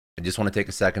I just want to take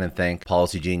a second and thank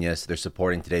Policy Genius. They're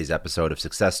supporting today's episode of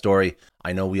Success Story.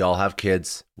 I know we all have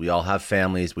kids, we all have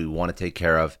families we want to take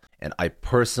care of, and I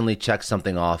personally checked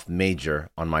something off major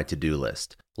on my to-do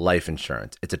list: life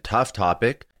insurance. It's a tough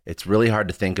topic. It's really hard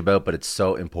to think about, but it's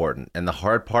so important. And the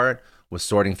hard part was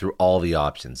sorting through all the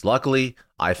options. Luckily,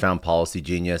 I found Policy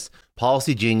Genius.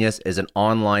 Policy Genius is an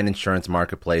online insurance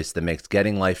marketplace that makes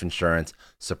getting life insurance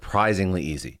surprisingly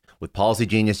easy. With Policy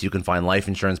Genius, you can find life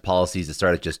insurance policies that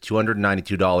start at just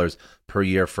 $292 per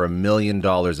year for $1 million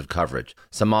of coverage.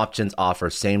 Some options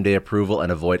offer same-day approval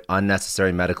and avoid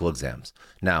unnecessary medical exams.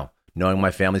 Now, knowing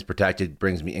my family's protected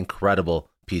brings me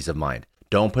incredible peace of mind.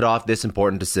 Don't put off this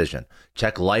important decision.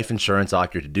 Check life insurance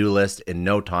off your to-do list in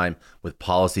no time with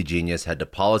Policy Genius. Head to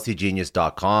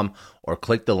policygenius.com or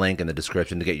click the link in the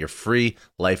description to get your free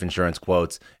life insurance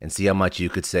quotes and see how much you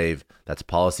could save. That's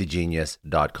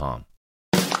policygenius.com.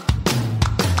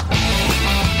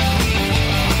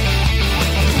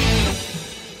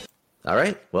 All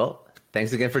right. Well,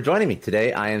 thanks again for joining me.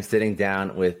 Today, I am sitting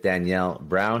down with Danielle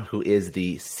Brown, who is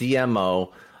the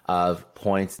CMO of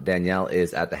Points. Danielle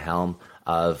is at the helm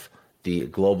of the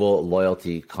global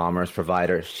loyalty commerce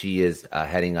provider. She is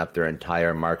heading up their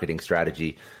entire marketing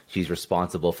strategy. She's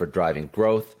responsible for driving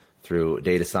growth through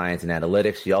data science and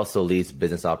analytics. She also leads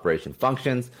business operation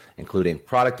functions, including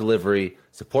product delivery,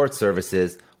 support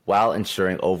services, while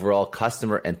ensuring overall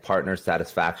customer and partner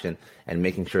satisfaction and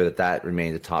making sure that that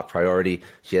remains a top priority.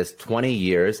 She has 20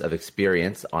 years of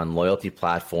experience on loyalty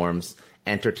platforms,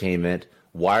 entertainment,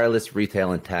 wireless,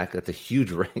 retail, and tech. That's a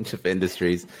huge range of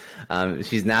industries.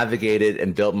 She's navigated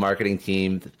and built marketing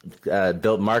teams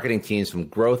from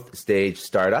growth stage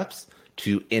startups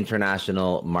to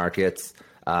international markets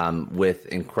with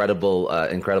incredible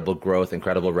growth,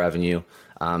 incredible revenue.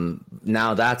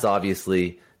 Now that's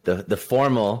obviously the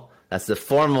formal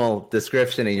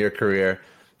description of your career,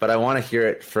 but I want to hear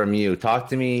it from you. Talk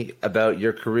to me about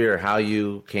your career, how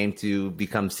you came to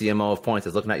become CMO of Points. I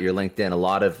was looking at your LinkedIn, a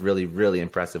lot of really, really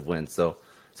impressive wins. So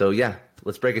yeah,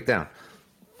 let's break it down.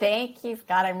 Thank you,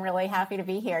 Scott. I'm really happy to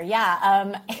be here.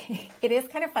 Yeah, it is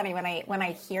kind of funny when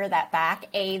I hear that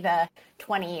back. The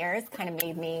 20 years kind of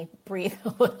made me breathe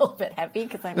a little bit heavy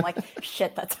because I'm like,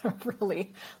 shit, that's a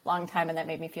really long time, and that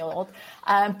made me feel old.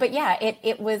 But yeah,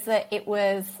 it was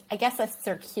I guess a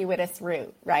circuitous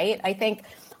route, right? I think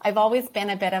I've always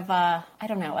been a bit of a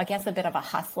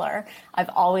hustler. I've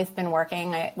always been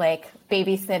working, like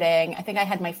babysitting. I think I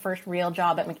had my first real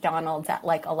job at McDonald's at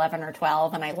like 11 or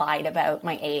 12, and I lied about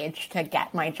my age to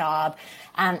get my job.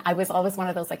 And I was always one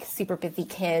of those like super busy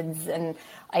kids, and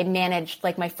I managed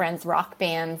like my friends' rock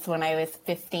bands when I was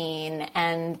 15.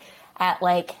 And at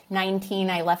like 19,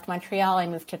 I left Montreal. I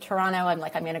moved to Toronto. I'm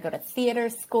like, I'm going to go to theater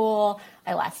school.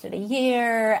 I lasted a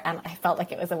year and I felt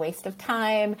like it was a waste of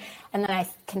time. And then I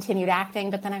continued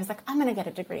acting, but then I was like, I'm going to get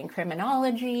a degree in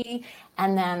criminology.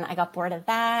 And then I got bored of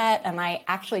that. And I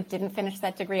actually didn't finish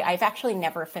that degree. I've actually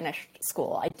never finished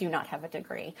school. I do not have a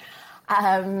degree.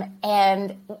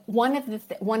 And one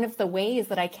of the ways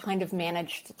that I kind of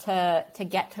managed to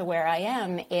get to where I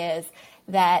am is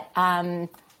that,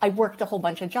 I worked a whole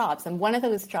bunch of jobs, and one of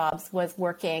those jobs was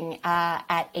working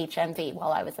at HMV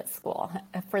while I was at school.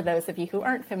 For those of you who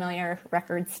aren't familiar,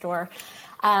 record store.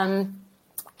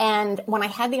 And when I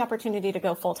had the opportunity to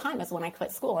go full time is when I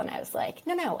quit school, and I was like,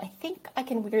 no, I think I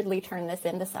can weirdly turn this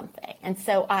into something. And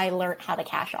so I learned how the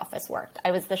cash office worked.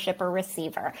 I was the shipper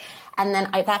receiver. And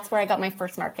then that's where I got my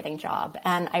first marketing job.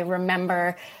 And I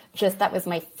remember that was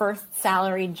my first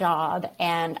salary job,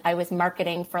 and I was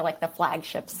marketing for like the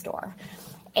flagship store.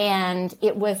 And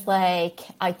it was like,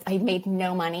 I made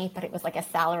no money, but it was like a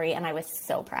salary, and I was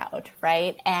so proud,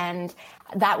 right? And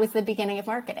that was the beginning of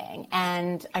marketing.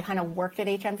 And I kind of worked at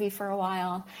HMV for a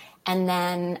while. And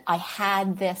then I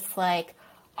had this like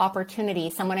opportunity.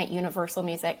 Someone at Universal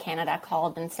Music Canada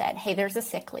called and said, hey, there's a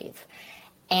sick leave.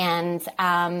 And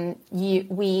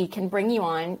we can bring you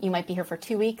on. You might be here for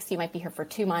 2 weeks. You might be here for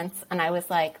 2 months. And I was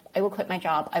like, I will quit my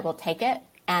job. I will take it.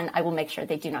 And I will make sure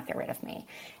they do not get rid of me.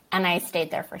 And I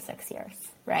stayed there for 6 years,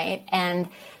 right? And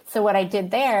so what I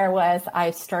did there was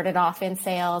I started off in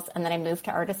sales, and then I moved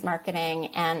to artist marketing,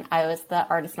 and I was the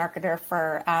artist marketer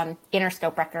for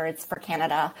Interscope Records for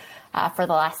Canada for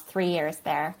the last 3 years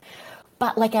there.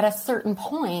 But like at a certain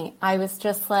point, I was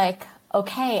just like,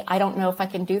 okay, I don't know if I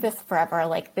can do this forever.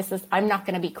 Like I'm not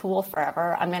going to be cool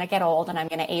forever. I'm going to get old and I'm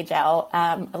going to age out.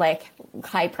 Like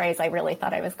high praise. I really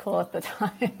thought I was cool at the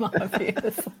time,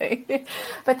 obviously.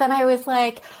 But then I was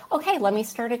like, okay, let me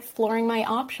start exploring my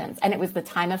options. And it was the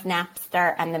time of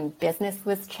Napster, and the business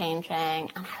was changing.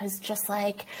 And I was just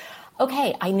like,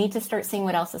 okay, I need to start seeing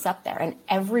what else is up there. And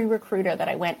every recruiter that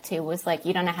I went to was like,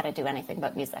 you don't know how to do anything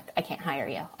but music. I can't hire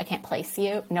you. I can't place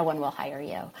you. No one will hire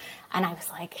you. And I was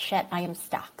like, shit, I am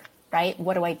stuck, right?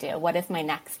 What do I do? What is my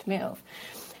next move?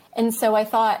 And so I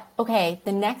thought, okay,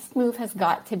 the next move has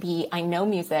got to be, I know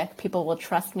music, people will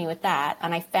trust me with that.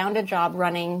 And I found a job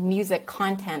running music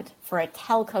content for a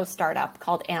telco startup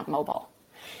called Amp Mobile.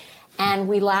 And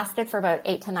we lasted for about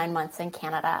 8 to 9 months in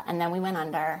Canada, and then we went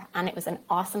under, and it was an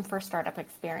awesome first startup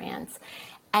experience.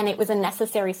 And it was a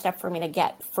necessary step for me to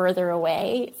get further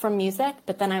away from music,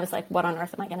 but then I was like, what on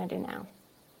earth am I going to do now?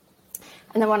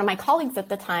 And then one of my colleagues at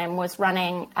the time was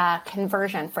running a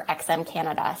conversion for XM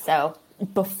Canada, so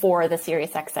before the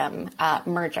SiriusXM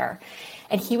merger.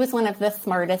 And he was one of the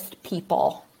smartest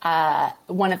people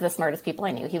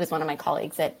I knew. He was one of my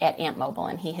colleagues at Amp Mobile,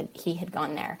 and he had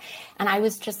gone there. And I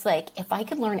was just like, if I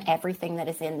could learn everything that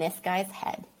is in this guy's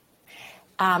head,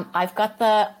 I've got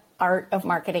the art of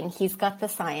marketing, he's got the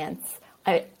science,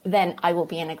 then I will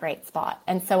be in a great spot.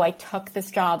 And so I took this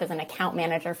job as an account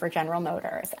manager for General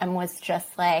Motors and was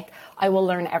just like, I will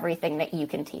learn everything that you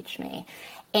can teach me.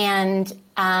 And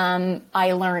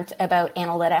I learned about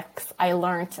analytics. I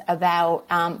learned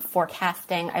about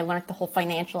forecasting. I learned the whole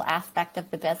financial aspect of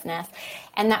the business.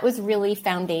 And that was really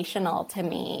foundational to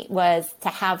me, was to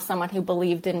have someone who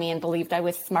believed in me and believed I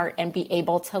was smart and be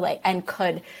able to and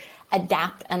could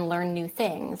adapt and learn new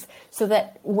things, so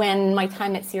that when my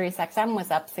time at SiriusXM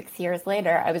was up 6 years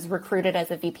later, I was recruited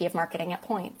as a VP of marketing at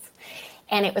Points.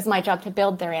 And it was my job to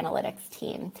build their analytics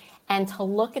team and to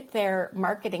look at their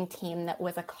marketing team that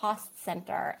was a cost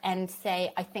center and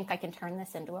say, I think I can turn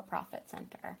this into a profit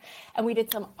center. And we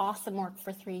did some awesome work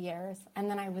for 3 years.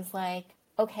 And then I was like,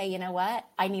 okay, you know what?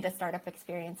 I need a startup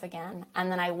experience again.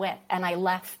 And then I went and I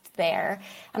left there.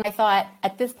 And I thought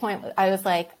at this point, I was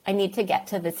like, I need to get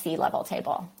to the C-level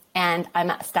table. And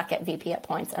I'm stuck at VP at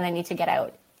Points, and I need to get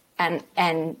out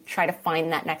and try to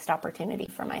find that next opportunity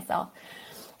for myself.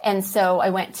 And so I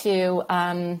went to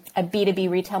a B2B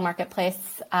retail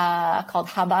marketplace called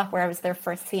Hubba, where I was their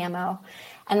first CMO,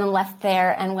 and then left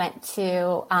there and went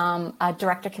to a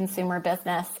direct-to-consumer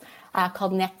business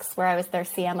called Nix, where I was their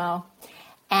CMO,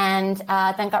 and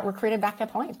then got recruited back to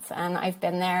Points. And I've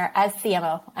been there as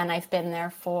CMO, and I've been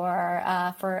there for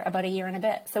about a year and a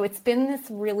bit. So it's been this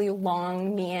really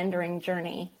long, meandering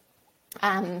journey,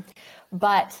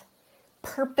 but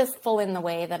purposeful in the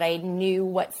way that I knew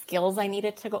what skills I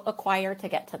needed to acquire to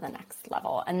get to the next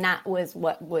level. And that was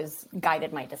what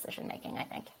guided my decision making, I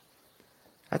think.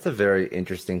 That's a very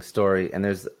interesting story. And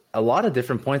there's a lot of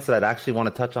different points that I'd actually want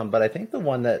to touch on. But I think the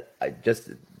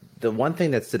one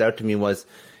thing that stood out to me was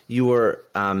you were,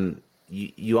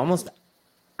 you almost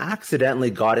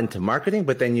accidentally got into marketing,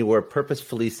 but then you were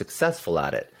purposefully successful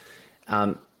at it.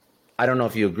 I don't know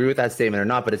if you agree with that statement or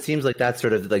not, but it seems like that's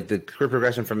sort of like the career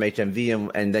progression from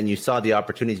HMV, and then you saw the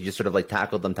opportunities, you just sort of like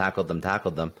tackled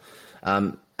them.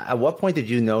 At what point did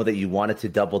you know that you wanted to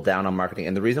double down on marketing?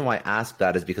 And the reason why I ask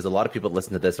that is because a lot of people that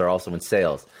listen to this are also in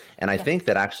sales. And I think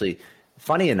that actually,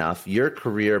 funny enough, your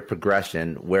career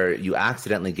progression where you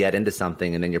accidentally get into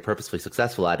something and then you're purposefully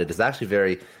successful at it is actually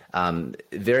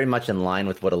very much in line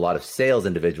with what a lot of sales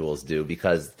individuals do,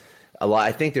 because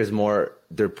I think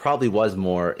there probably was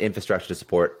more infrastructure to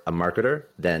support a marketer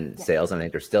than sales, and I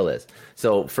think there still is.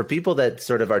 So for people that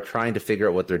sort of are trying to figure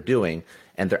out what they're doing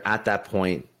and they're at that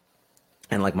point,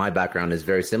 and like my background is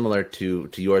very similar to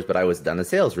yours, but I was down the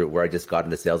sales route where I just got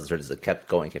into sales and sort of kept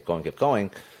going.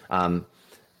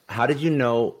 How did you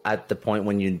know at the point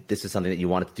when this is something that you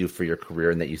wanted to do for your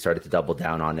career and that you started to double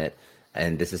down on it,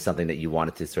 and this is something that you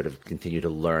wanted to sort of continue to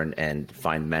learn and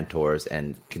find mentors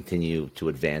and continue to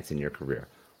advance in your career?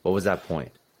 What was that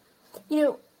point? You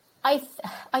know, I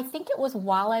think it was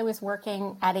while I was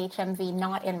working at HMV,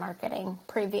 not in marketing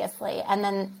previously.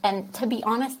 And to be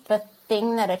honest, the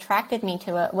thing that attracted me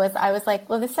to it was I was like,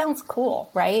 well, this sounds cool,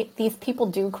 right? These people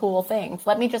do cool things.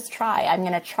 Let me just try. I'm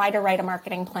going to try to write a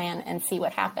marketing plan and see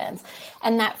what happens.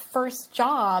 And that first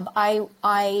job, I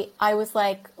was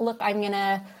like, look, I'm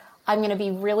going to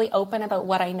be really open about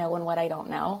what I know and what I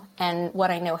don't know and what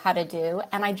I know how to do.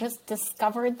 And I just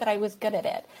discovered that I was good at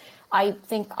it. I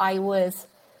think I was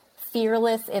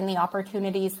fearless in the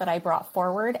opportunities that I brought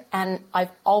forward. And I've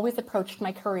always approached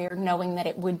my career knowing that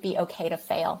it would be okay to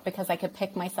fail, because I could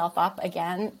pick myself up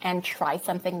again and try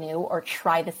something new or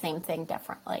try the same thing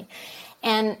differently.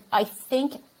 And I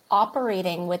think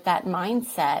operating with that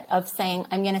mindset of saying,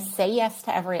 I'm going to say yes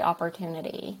to every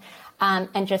opportunity.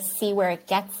 and just see where it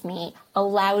gets me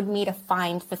allowed me to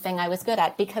find the thing I was good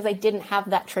at, because I didn't have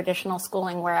that traditional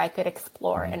schooling where I could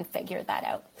explore and figure that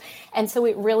out. And so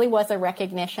it really was a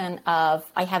recognition of,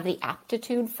 I have the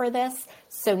aptitude for this.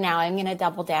 So now I'm going to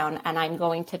double down and I'm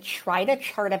going to try to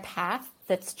chart a path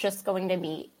that's just going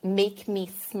to make me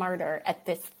smarter at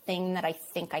this thing that I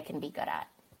think I can be good at.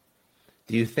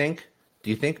 Do you think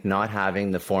not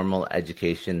having the formal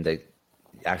education that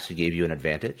actually gave you an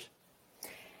advantage?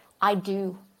 I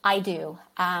do.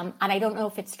 And I don't know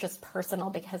if it's just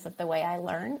personal because of the way I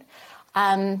learned.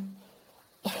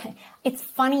 It's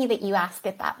funny that you ask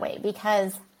it that way,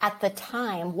 because at the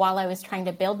time, while I was trying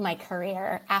to build my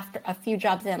career, after a few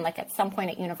jobs in, like at some point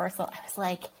at Universal, I was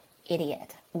like,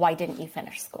 idiot, why didn't you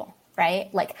finish school?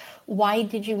 Right? Like, why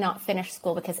did you not finish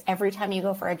school? Because every time you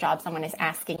go for a job, someone is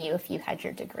asking you if you had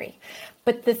your degree.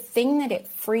 But the thing that it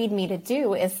freed me to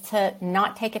do is to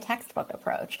not take a textbook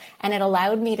approach. And it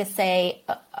allowed me to say,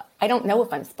 I don't know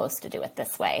if I'm supposed to do it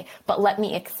this way, but let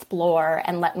me explore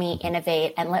and let me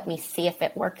innovate and let me see if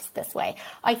it works this way.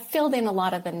 I filled in a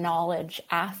lot of the knowledge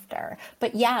after.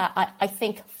 But yeah, I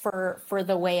think for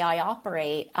the way I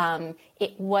operate,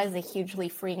 it was a hugely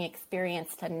freeing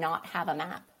experience to not have a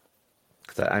map.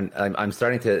 I'm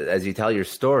starting to, as you tell your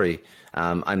story,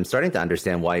 I'm starting to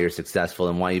understand why you're successful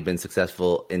and why you've been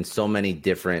successful in so many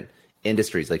different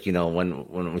industries. Like, you know,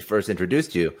 when we first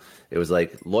introduced you, it was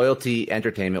like loyalty,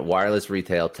 entertainment, wireless,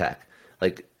 retail, tech.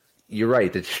 Like, you're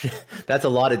right. That's a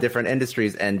lot of different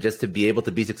industries. And just to be able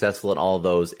to be successful in all of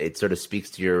those, it sort of speaks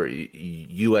to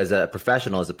you as a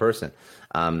professional, as a person.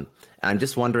 I'm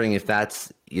just wondering if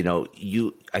that's, you know,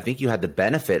 I think you had the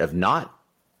benefit of not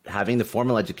having the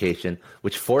formal education,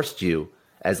 which forced you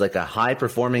as like a high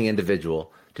performing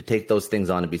individual to take those things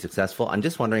on and be successful. I'm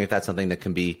just wondering if that's something that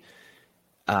can be,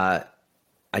 I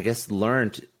guess,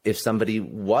 learned if somebody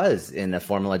was in a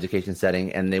formal education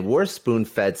setting and they were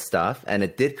spoon-fed stuff and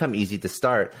it did come easy to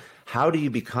start. How do you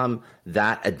become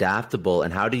that adaptable,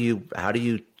 and how do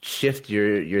you shift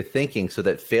your thinking so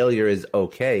that failure is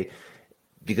okay?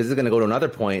 Because it's going to go to another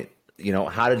point. You know,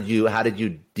 how did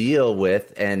you deal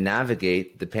with and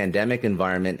navigate the pandemic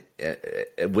environment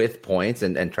with points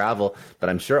and travel? But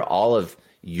I'm sure all of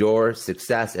your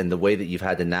success and the way that you've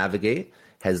had to navigate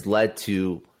has led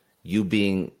to you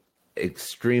being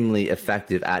extremely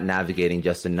effective at navigating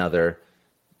just another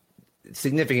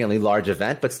significantly large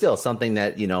event, but still something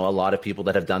that, you know, a lot of people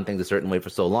that have done things a certain way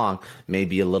for so long may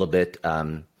be a little bit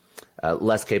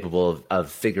less capable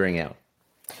of figuring out.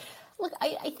 Look,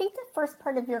 I think the first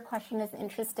part of your question is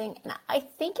interesting, and I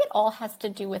think it all has to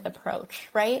do with approach,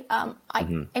 right? I'm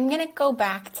going to go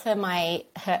back to my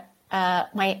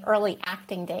early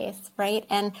acting days, right?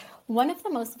 And one of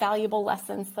the most valuable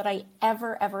lessons that I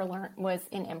ever learned was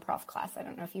in improv class. I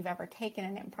don't know if you've ever taken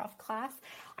an improv class.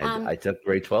 I took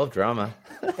grade 12 drama.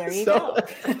 There you go.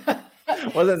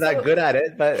 Wasn't that good at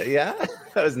it, but yeah,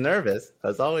 I was nervous. I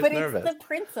was always nervous. But it's the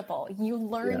principle. You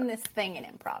learn this thing in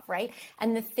improv, right?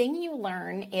 And the thing you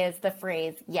learn is the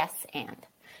phrase yes and.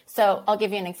 So I'll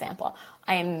give you an example.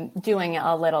 I'm doing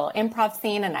a little improv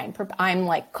scene and I'm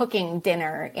like cooking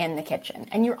dinner in the kitchen.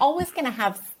 And you're always going to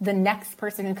have the next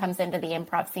person who comes into the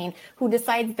improv scene who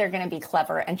decides they're going to be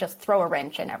clever and just throw a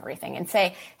wrench in everything and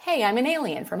say, hey, I'm an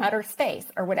alien from outer space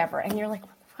or whatever. And you're like,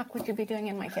 what would you be doing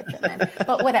in my kitchen then?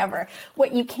 But whatever.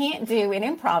 What you can't do in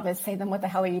improv is say, then what the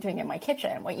hell are you doing in my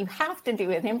kitchen? What you have to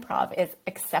do in improv is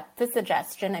accept the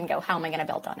suggestion and go, how am I going to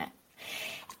build on it?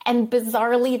 And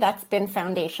bizarrely, that's been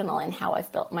foundational in how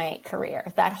I've built my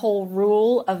career. That whole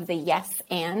rule of the yes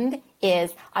and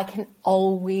is I can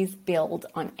always build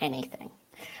on anything.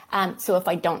 So if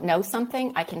I don't know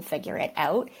something, I can figure it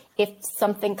out. If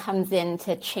something comes in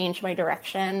to change my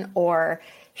direction or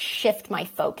shift my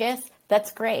focus,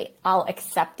 that's great. I'll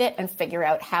accept it and figure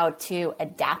out how to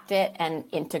adapt it and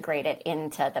integrate it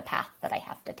into the path that I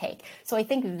have to take. So I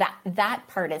think that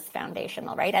part is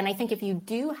foundational, right? And I think if you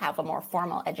do have a more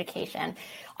formal education,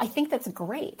 I think that's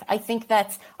great. I think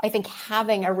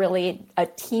having a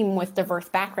team with diverse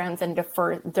backgrounds and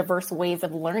diverse ways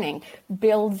of learning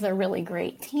builds a really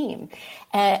great team.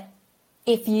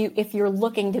 If you're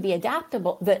looking to be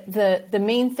adaptable, the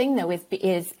main thing though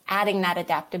is adding that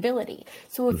adaptability.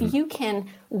 So if you can,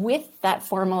 with that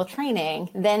formal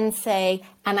training, then say,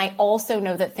 and I also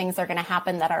know that things are going to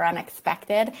happen that are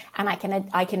unexpected, and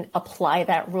I can apply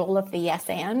that rule of the yes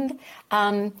and,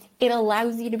 it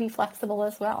allows you to be flexible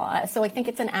as well. So I think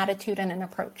it's an attitude and an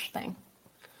approach thing.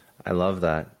 I love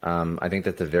that. I think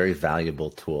that's a very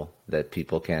valuable tool that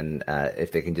people can,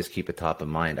 if they can just keep it top of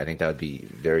mind, I think that would be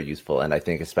very useful. And I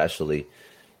think especially,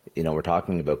 we're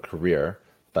talking about career,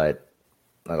 but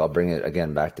like I'll bring it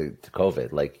again back to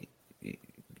COVID. Like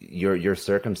your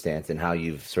circumstance and how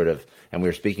you've sort of, and we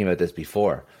were speaking about this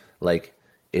before, like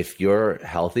if you're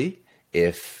healthy,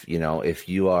 if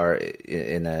you are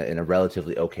in a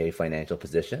relatively okay financial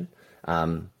position,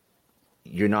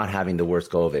 you're not having the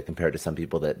worst go of it compared to some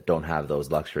people that don't have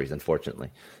those luxuries, unfortunately.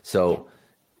 So,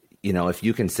 if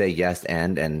you can say yes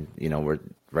and we're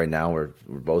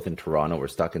both in Toronto, we're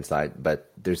stuck inside,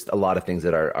 but there's a lot of things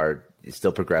that are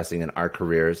still progressing in our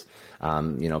careers.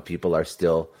 People are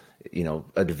still,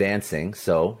 advancing.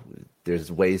 So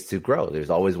there's ways to grow. There's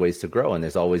always ways to grow, and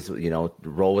there's always,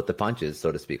 roll with the punches,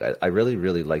 so to speak. I really,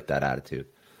 really like that attitude.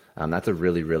 That's a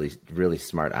really, really, really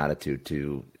smart attitude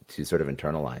to sort of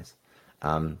internalize.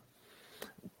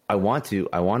 I want to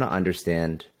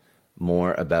understand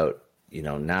more about,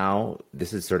 now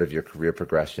this is sort of your career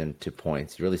progression to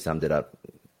points. You really summed it up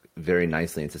very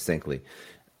nicely and succinctly.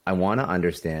 I want to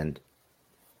understand,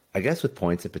 I guess with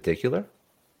points in particular,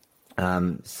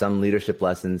 some leadership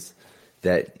lessons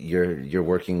that you're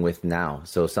working with now.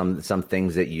 So some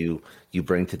things that you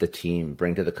bring to the team,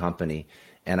 bring to the company.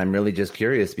 And I'm really just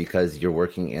curious because you're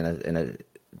working in a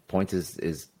points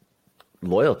is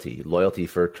loyalty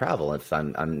for travel, if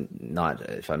I'm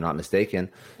not mistaken.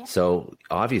 Yeah. So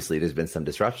obviously there's been some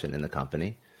disruption in the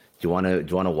company. Do you want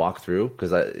to walk through,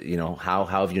 because how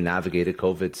have you navigated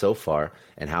COVID so far,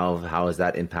 and how has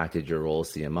that impacted your role as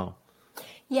CMO?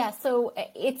 Yeah, so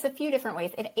it's a few different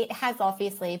ways. It has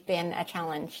obviously been a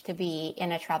challenge to be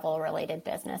in a travel-related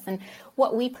business. And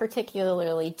what we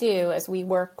particularly do is we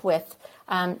work with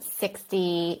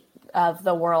 60 of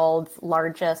the world's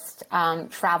largest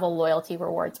travel loyalty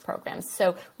rewards programs.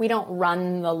 So we don't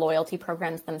run the loyalty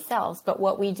programs themselves, but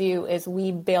what we do is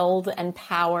we build and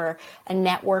power a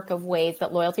network of ways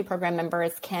that loyalty program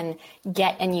members can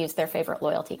get and use their favorite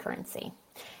loyalty currency,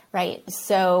 right?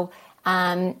 So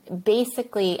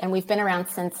basically, and we've been around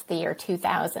since the year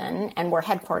 2000, and we're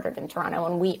headquartered in Toronto,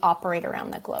 and we operate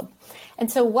around the globe.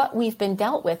 And so what we've been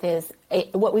dealing with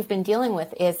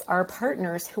is our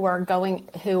partners who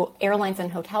airlines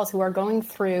and hotels who are going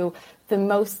through the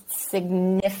most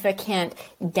significant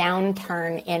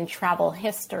downturn in travel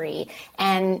history.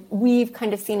 And we've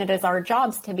kind of seen it as our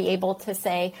jobs to be able to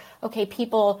say, okay,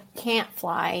 people can't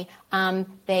fly.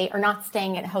 They are not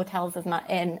staying at hotels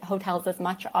as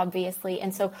much, obviously.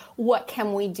 And so what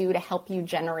can we do to help you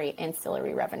generate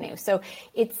ancillary revenue? So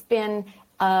it's been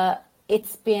a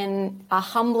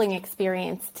humbling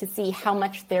experience to see how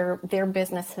much their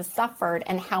business has suffered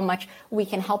and how much we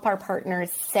can help our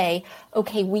partners say,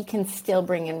 okay, we can still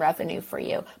bring in revenue for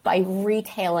you by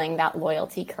retailing that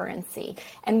loyalty currency.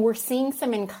 And we're seeing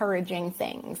some encouraging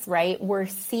things, right? We're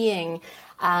seeing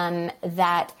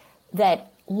that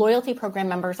loyalty program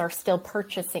members are still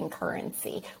purchasing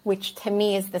currency, which to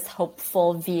me is this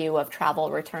hopeful view of travel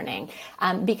returning,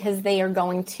 because they are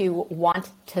going to want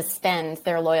to spend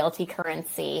their loyalty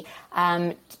currency,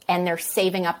 and they're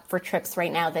saving up for trips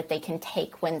right now that they can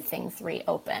take when things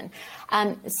reopen.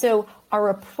 So our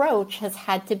approach has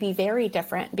had to be very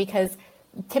different because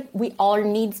our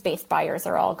needs-based buyers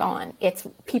are all gone.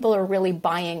 People are really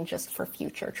buying just for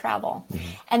future travel. Mm-hmm.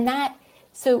 And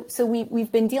So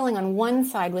we've been dealing on one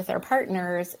side with our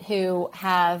partners who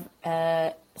have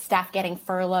staff getting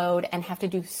furloughed and have to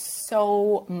do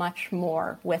so much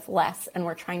more with less, and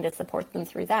we're trying to support them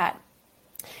through that.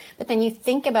 But then you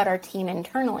think about our team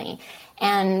internally,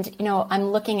 and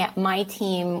I'm looking at my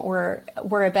team.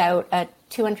 We're about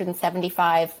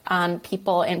 275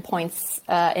 people in points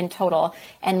in total,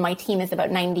 and my team is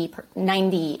about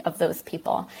 90 of those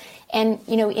people. And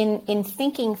in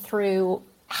thinking through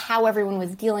how everyone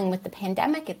was dealing with the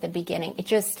pandemic at the beginning,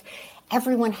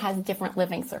 everyone has different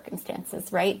living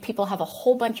circumstances, right? People have a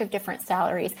whole bunch of different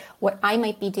salaries. What I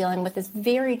might be dealing with is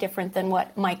very different than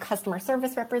what my customer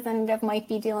service representative might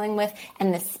be dealing with,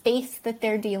 and the space that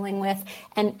they're dealing with.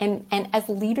 And as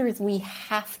leaders, we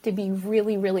have to be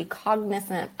really, really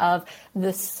cognizant of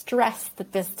the stress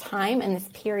that this time and this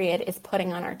period is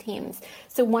putting on our teams.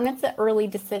 So one of the early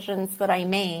decisions that I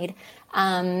made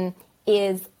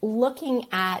is looking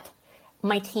at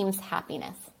my team's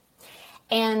happiness.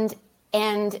 And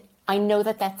I know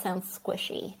that sounds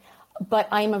squishy, but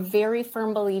I'm a very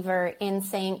firm believer in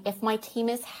saying if my team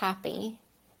is happy,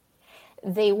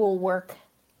 they will work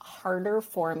harder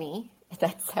for me.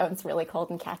 That sounds really cold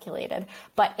and calculated,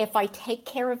 but if I take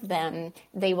care of them,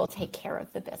 they will take care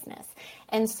of the business.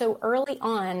 And so early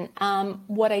on,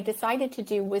 what I decided to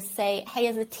do was say, hey,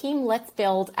 as a team, let's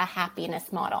build a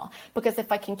happiness model. Because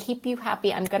if I can keep you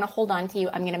happy, I'm going to hold on to you.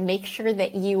 I'm going to make sure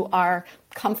that you are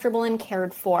comfortable and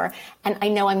cared for. And I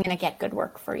know I'm going to get good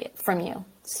work from you.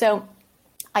 So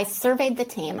I surveyed the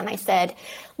team and I said,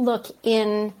 look,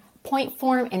 in point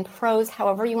form, in prose,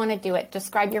 however you want to do it,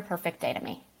 describe your perfect day to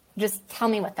me. Just tell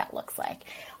me what that looks like.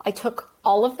 I took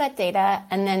all of that data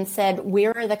and then said,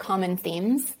 where are the common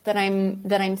themes that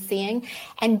I'm seeing?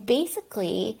 And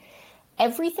basically,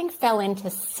 everything fell into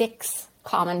 6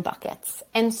 common buckets.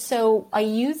 And so I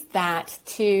used that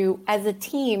to, as a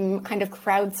team, kind of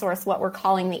crowdsource what we're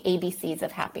calling the ABCs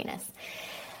of happiness.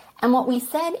 And what we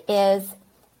said is,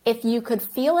 if you could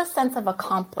feel a sense of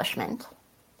accomplishment,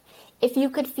 if you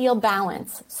could feel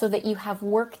balance so that you have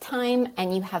work time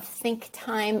and you have think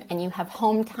time and you have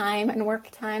home time and work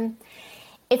time,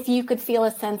 if you could feel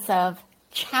a sense of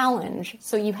challenge,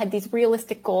 so you had these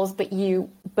realistic goals,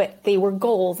 but they were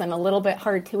goals and a little bit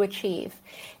hard to achieve,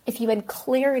 if you had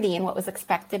clarity in what was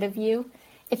expected of you,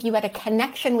 if you had a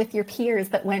connection with your peers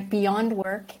that went beyond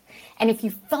work, and if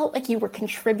you felt like you were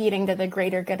contributing to the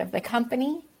greater good of the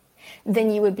company,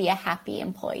 then you would be a happy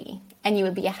employee and you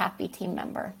would be a happy team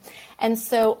member. And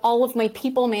so all of my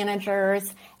people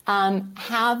managers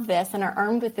have this and are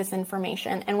armed with this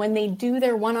information. And when they do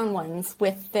their one-on-ones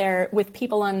with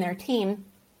people on their team,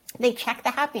 they check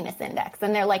the happiness index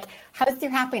and they're like, how's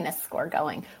your happiness score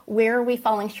going? Where are we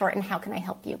falling short and how can I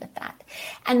help you with that?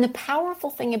 And the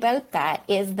powerful thing about that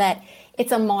is that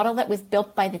it's a model that was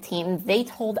built by the team. They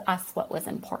told us what was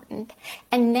important.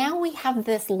 And now we have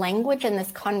this language and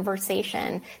this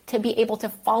conversation to be able to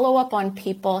follow up on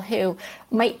people who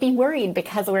might be worried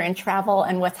because we're in travel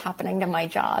and what's happening to my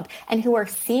job, and who are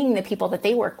seeing the people that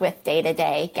they work with day to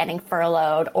day getting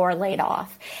furloughed or laid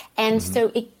off. And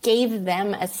so it gave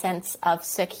them a sense of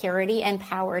security and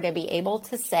power to be able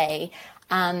to say,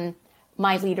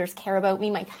 my leaders care about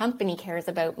me, my company cares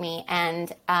about me,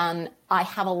 and I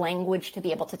have a language to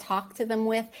be able to talk to them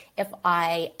with if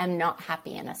I am not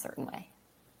happy in a certain way.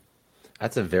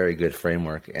 That's a very good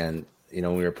framework. And,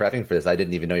 when we were prepping for this, I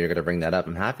didn't even know you were going to bring that up.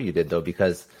 I'm happy you did, though,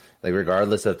 because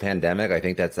regardless of pandemic, I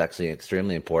think that's actually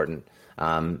extremely important.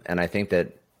 And I think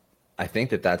that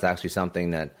that's actually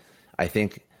something that I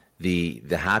think the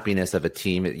happiness of a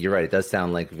team. You're right. It does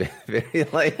sound like very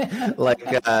I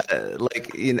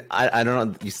don't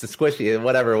know, squishy,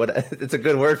 whatever. It's a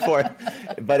good word for it,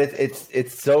 but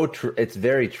it's so true. It's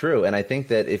very true. And I think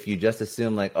that if you just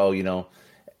assume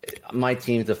my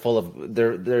teams are full of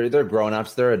they're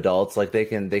grown-ups, they're adults, they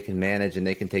can manage and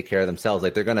they can take care of themselves.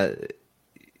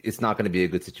 It's not going to be a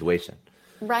good situation.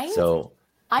 Right. So.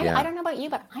 I don't know about you,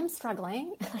 but I'm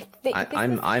struggling.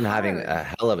 I'm having a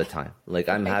hell of a time.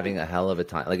 I'm having a hell of a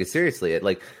time. Seriously,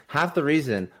 half the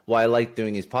reason why I like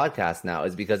doing these podcasts now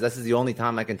is because this is the only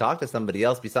time I can talk to somebody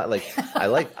else besides I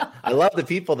love the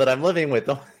people that I'm living with.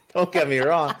 Don't get me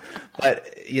wrong,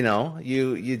 but you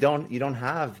don't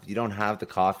have the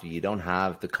coffee, you don't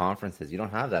have the conferences, you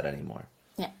don't have that anymore.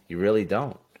 Yeah. You really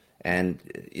don't. And,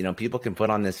 people can put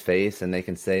on this face and they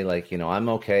can say I'm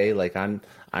okay.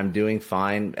 I'm doing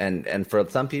fine. And for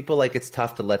some people, it's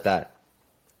tough to let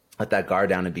that guard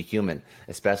down and be human,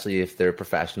 especially if they're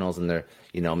professionals and they're,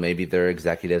 maybe they're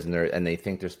executives and they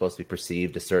think they're supposed to be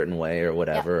perceived a certain way or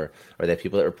whatever, or they have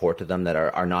people that report to them that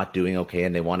are not doing okay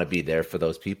and they want to be there for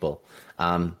those people.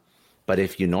 But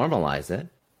if you normalize it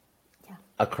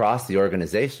across the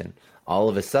organization, all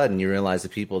of a sudden you realize the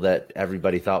people that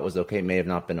everybody thought was okay may have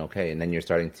not been okay. And then you're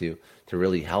starting to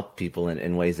really help people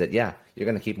in ways that, you're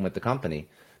going to keep them with the company.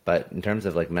 But in terms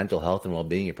of mental health and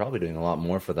well-being, you're probably doing a lot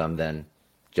more for them than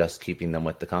just keeping them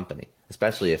with the company,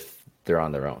 especially if they're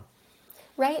on their own.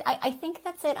 Right. I think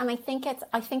that's it. And I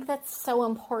think that's so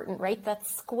important, right? That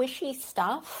squishy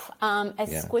stuff,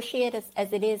 squishy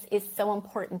as it is so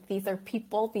important. These are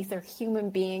people, these are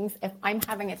human beings. If I'm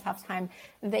having a tough time,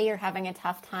 they are having a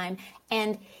tough time.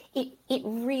 And it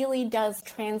really does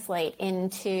translate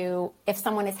into, if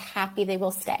someone is happy, they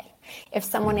will stay. If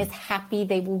someone is happy,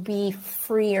 they will be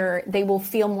freer, they will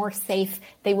feel more safe,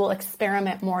 they will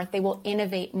experiment more, they will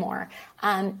innovate more.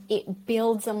 It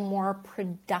builds a more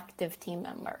productive team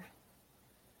member.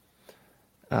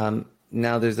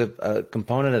 Now, there's a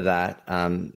component of that.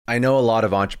 I know a lot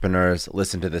of entrepreneurs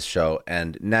listen to this show,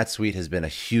 and NetSuite has been a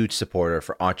huge supporter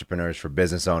for entrepreneurs, for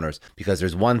business owners, because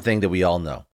there's one thing that we all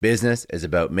know. Business is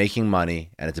about making money,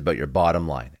 and it's about your bottom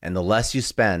line. And the less you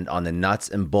spend on the nuts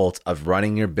and bolts of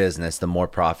running your business, the more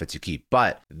profits you keep.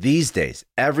 But these days,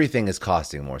 everything is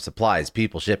costing more. Supplies,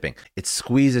 people, shipping. It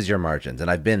squeezes your margins,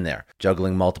 and I've been there,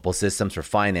 juggling multiple systems for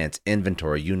finance,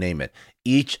 inventory, you name it,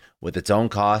 each with its own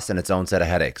costs and its own set of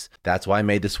headaches. That's why I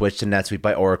made the switch to NetSuite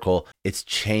by Oracle. It's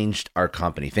changed our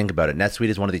company. Think about it. NetSuite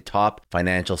is one of the top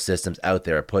financial systems out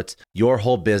there. It puts your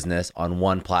whole business on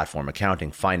one platform,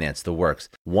 accounting, finance, the works.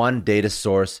 One data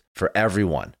source for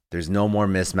everyone. There's no more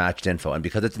mismatched info. And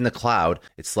because it's in the cloud,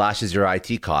 it slashes your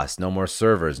IT costs. No more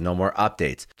servers, no more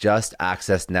updates. Just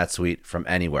access NetSuite from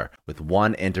anywhere. With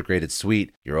one integrated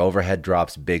suite, your overhead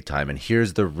drops big time. And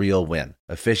here's the real win: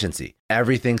 efficiency.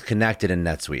 Everything's connected in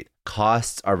NetSuite.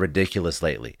 Costs are ridiculous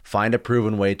lately. Find a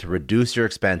proven way to reduce your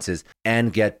expenses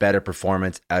and get better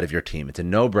performance out of your team. It's a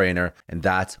no-brainer, and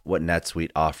that's what NetSuite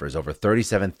offers. Over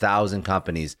 37,000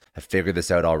 companies have figured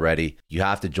this out already. You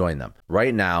have to join them.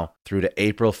 Right now, through to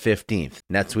April 15th,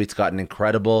 NetSuite's got an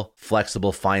incredible,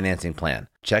 flexible financing plan.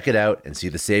 Check it out and see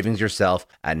the savings yourself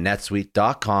at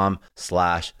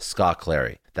netsuite.com/Scott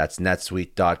Clary. That's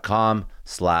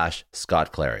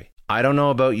netsuite.com/Scott Clary. I don't know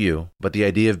about you, but the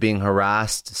idea of being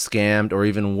harassed, scammed, or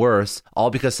even worse, all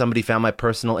because somebody found my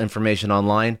personal information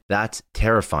online, that's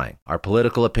terrifying. Our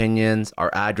political opinions, our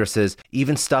addresses,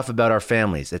 even stuff about our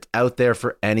families, it's out there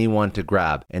for anyone to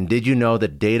grab. And did you know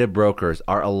that data brokers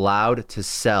are allowed to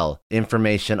sell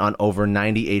information on over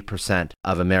 98%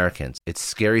 of Americans? It's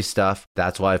scary stuff.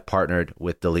 That's why I've partnered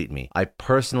with Delete Me. I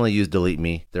personally use Delete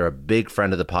Me. They're a big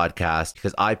friend of the podcast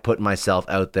because I put myself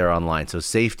out there online. So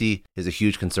safety is a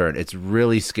huge concern. It's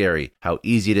really scary how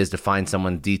easy it is to find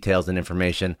someone's details and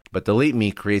information, but Delete Me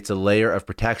creates a layer of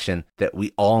protection that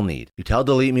we all need. You tell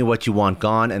Delete Me what you want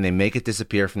gone, and they make it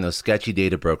disappear from those sketchy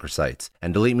data broker sites.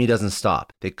 And Delete Me doesn't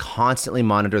stop. They constantly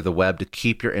monitor the web to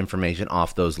keep your information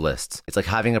off those lists. It's like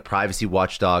having a privacy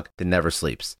watchdog that never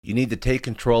sleeps. You need to take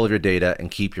control of your data and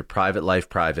keep your private life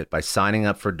private by signing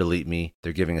up for Delete Me.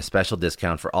 They're giving a special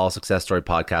discount for all Success Story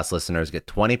podcast listeners. Get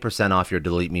 20% off your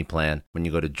Delete Me plan when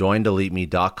you go to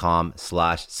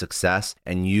joindeleteme.com/success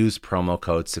and use promo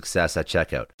code success at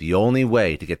checkout. The only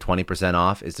way to get 20%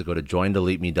 off is to go to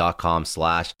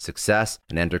joindeleteme.com/success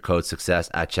and enter code success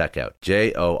at checkout.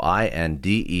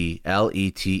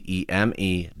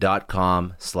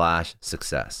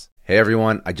 joindeleteme.com/success. Hey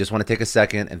everyone, I just want to take a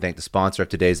second and thank the sponsor of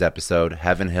today's episode,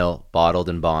 Heaven Hill Bottled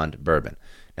and Bond Bourbon.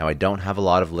 Now, I don't have a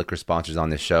lot of liquor sponsors on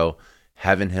this show.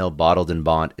 Heaven Hill Bottled and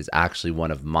Bond is actually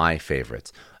one of my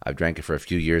favorites. I've drank it for a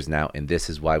few years now, and this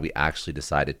is why we actually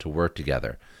decided to work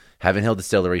together. Heaven Hill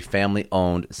Distillery, family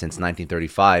owned since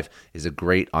 1935, is a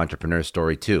great entrepreneur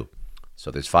story too.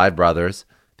 So there's 5 brothers.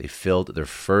 They filled their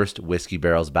first whiskey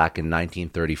barrels back in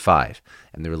 1935,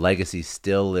 and their legacy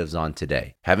still lives on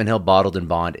today. Heaven Hill Bottled and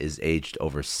Bond is aged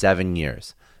over 7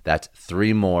 years. That's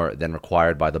 3 more than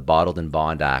required by the Bottled and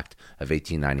Bond Act of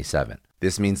 1897.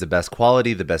 This means the best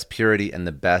quality, the best purity, and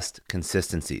the best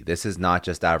consistency. This is not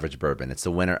just average bourbon. It's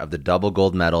the winner of the double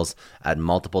gold medals at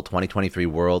multiple 2023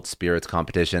 World Spirits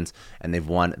competitions, and they've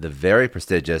won the very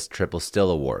prestigious Triple Still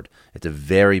Award. It's a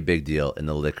very big deal in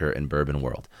the liquor and bourbon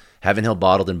world. Heaven Hill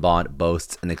Bottled and Bond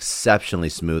boasts an exceptionally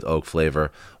smooth oak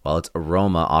flavor, while its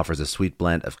aroma offers a sweet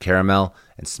blend of caramel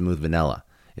and smooth vanilla.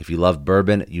 If you love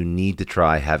bourbon, you need to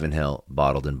try Heaven Hill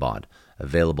Bottled and Bond.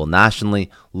 Available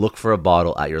nationally, look for a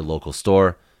bottle at your local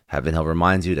store. Heaven Hill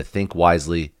reminds you to think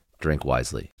wisely, drink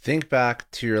wisely. Think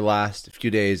back to your last few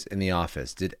days in the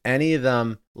office. Did any of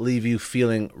them leave you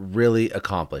feeling really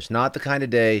accomplished? Not the kind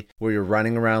of day where you're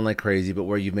running around like crazy, but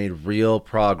where you've made real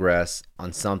progress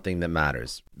on something that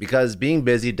matters. Because being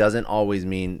busy doesn't always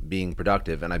mean being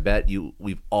productive, and I bet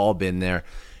we've all been there.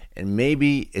 And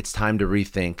maybe it's time to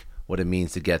rethink what it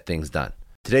means to get things done.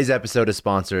 Today's episode is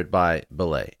sponsored by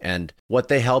Belay, and what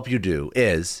they help you do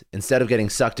is, instead of getting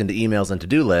sucked into emails and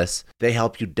to-do lists, they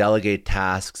help you delegate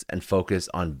tasks and focus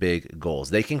on big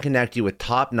goals. They can connect you with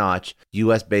top-notch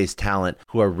US-based talent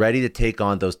who are ready to take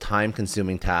on those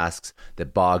time-consuming tasks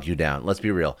that bog you down. Let's be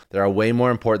real. There are way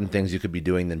more important things you could be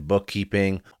doing than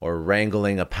bookkeeping or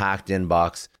wrangling a packed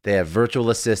inbox. They have virtual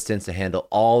assistants to handle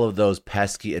all of those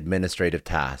pesky administrative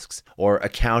tasks, or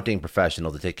accounting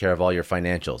professional to take care of all your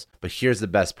financials. But here's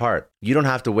the best part. You don't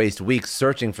have to waste weeks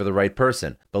searching for the right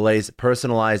person. Belay's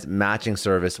personalized matching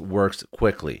service works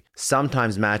quickly,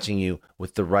 sometimes matching you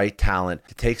with the right talent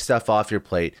to take stuff off your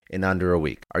plate in under a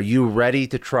week. Are you ready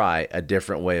to try a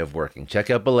different way of working? Check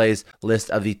out Belay's list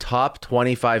of the top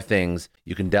 25 things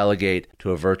you can delegate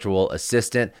to a virtual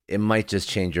assistant. It might just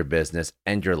change your business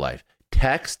and your life.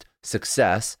 Text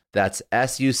SUCCESS, that's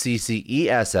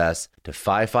SUCCESS, to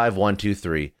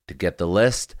 55123 to get the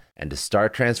list and to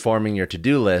start transforming your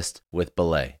to-do list with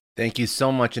Belay. Thank you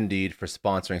so much, Indeed, for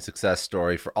sponsoring Success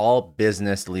Story. For all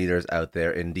business leaders out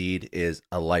there, Indeed is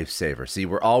a lifesaver. See,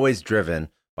 we're always driven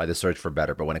by the search for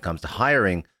better, but when it comes to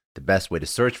hiring, the best way to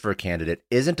search for a candidate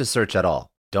isn't to search at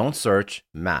all. Don't search,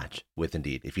 match with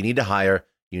Indeed. If you need to hire,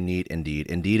 you need Indeed.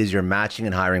 Indeed is your matching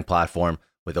and hiring platform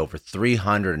with over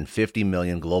 350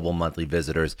 million global monthly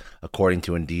visitors, according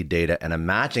to Indeed data, and a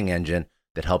matching engine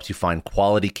that helps you find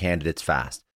quality candidates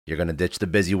fast. You're going to ditch the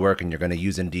busy work and you're going to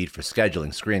use Indeed for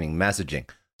scheduling, screening, messaging,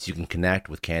 so you can connect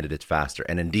with candidates faster.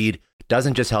 And Indeed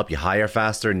doesn't just help you hire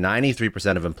faster.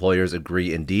 93% of employers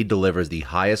agree Indeed delivers the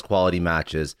highest quality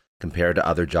matches compared to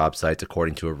other job sites,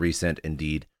 according to a recent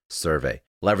Indeed survey.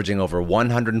 Leveraging over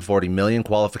 140 million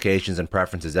qualifications and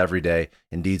preferences every day,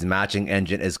 Indeed's matching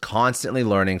engine is constantly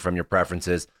learning from your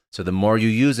preferences. So the more you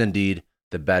use Indeed,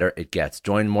 the better it gets.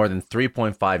 Join more than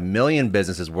 3.5 million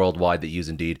businesses worldwide that use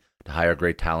Indeed to hire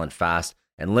great talent fast.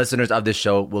 And listeners of this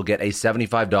show will get a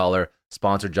 $75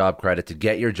 sponsored job credit to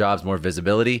get your jobs more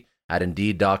visibility at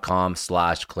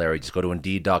Indeed.com/Clary. Just go to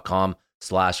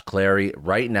Indeed.com/Clary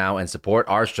right now and support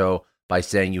our show by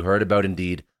saying you heard about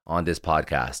Indeed on this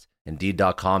podcast.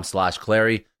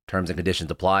 Indeed.com/Clary. Terms and conditions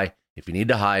apply. If you need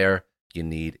to hire, you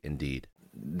need Indeed.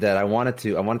 That I wanted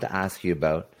to ask you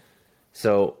about.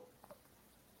 So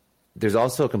there's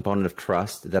also a component of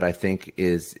trust that I think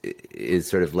is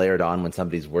sort of layered on when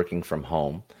somebody's working from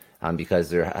home, because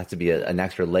there has to be an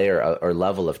extra layer or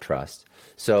level of trust.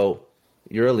 So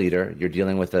you're a leader, you're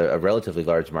dealing with a relatively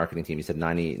large marketing team. You said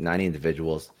 90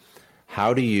 individuals.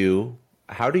 How do you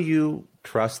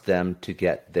trust them to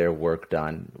get their work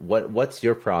done? What's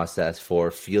your process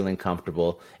for feeling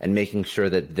comfortable and making sure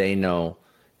that they know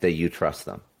that you trust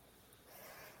them?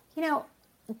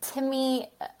 To me,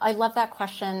 I love that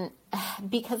question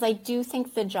because I do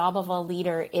think the job of a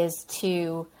leader is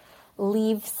to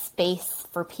leave space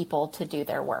for people to do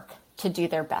their work, to do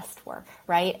their best work,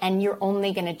 right? And you're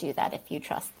only going to do that if you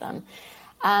trust them.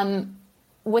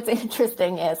 What's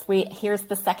interesting is here's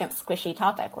the second squishy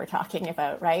topic we're talking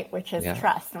about, right? Which is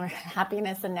trust, or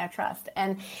happiness and no trust.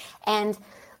 And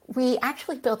we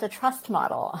actually built a trust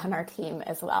model on our team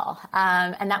as well.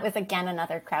 And that was, again,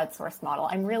 another crowdsourced model.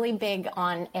 I'm really big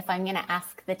on, if I'm going to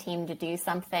ask the team to do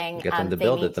something, get them to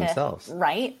build it themselves.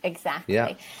 Right, exactly.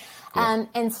 Yeah.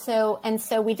 And so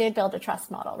we did build a trust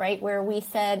model, right? Where we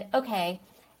said, okay,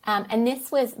 and this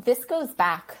goes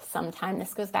back sometime.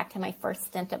 This goes back to my first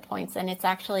stint at Points, and it's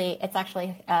actually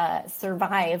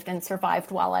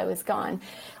survived while I was gone,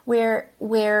 where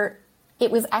it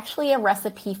was actually a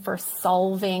recipe for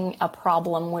solving a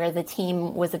problem where the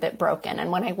team was a bit broken.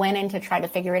 And when I went in to try to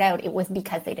figure it out, it was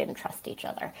because they didn't trust each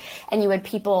other. And you had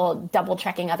people double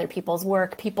checking other people's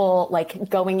work, people like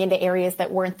going into areas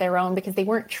that weren't their own because they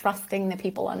weren't trusting the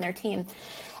people on their team.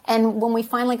 And when we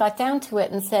finally got down to it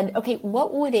and said, okay,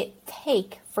 what would it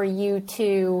take for you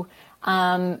to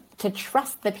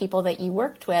trust the people that you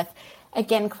worked with?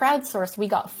 Again, crowdsourced, we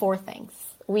got 4 things.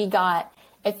 We got,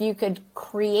 if you could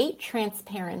create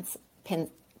transparency,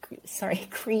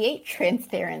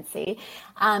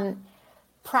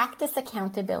 practice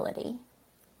accountability,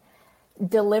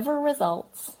 deliver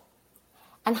results,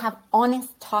 and have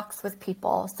honest talks with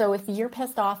people. So if you're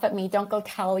pissed off at me, don't go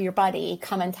tell your buddy,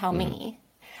 come and tell me.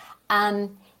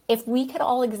 If we could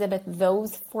all exhibit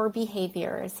those 4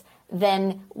 behaviors,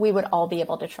 then we would all be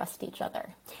able to trust each other.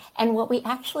 And what we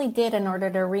actually did in order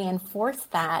to reinforce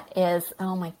that is,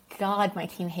 oh my God, my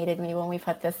team hated me when we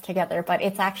put this together, but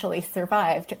it's actually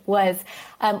survived, was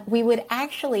we would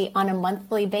actually, on a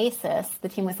monthly basis, the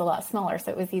team was a lot smaller,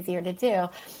 so it was easier to do,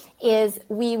 is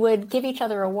we would give each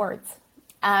other awards.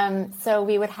 So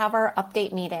we would have our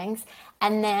update meetings,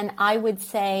 and then I would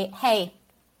say, hey,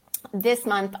 this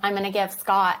month I'm going to give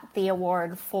Scott the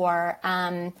award for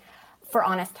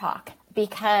honest talk,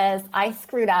 because I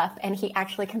screwed up and he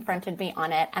actually confronted me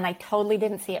on it, and I totally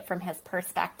didn't see it from his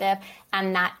perspective,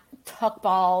 and that took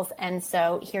balls. And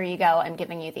so here you go, I'm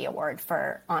giving you the award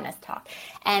for honest talk.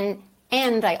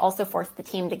 And I also forced the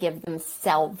team to give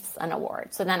themselves an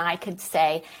award. So then I could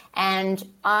say, and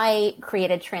I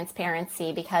created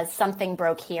transparency because something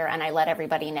broke here and I let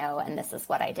everybody know, and this is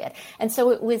what I did. And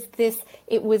so it was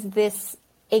this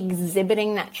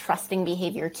exhibiting that trusting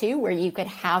behavior too, where you could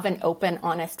have an open,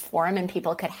 honest forum and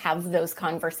people could have those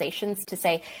conversations to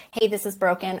say, hey, this is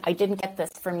broken. I didn't get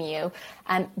this from you.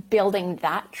 Building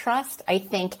that trust, I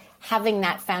think having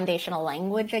that foundational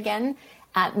language again,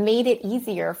 made it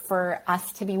easier for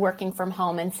us to be working from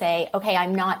home and say, okay,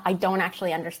 I don't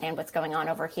actually understand what's going on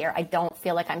over here. I don't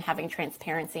feel like I'm having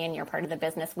transparency in your part of the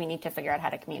business. We need to figure out how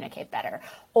to communicate better.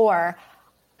 Or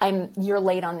you're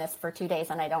late on this for 2 days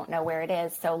and I don't know where it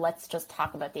is. So let's just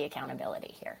talk about the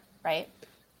accountability here, right?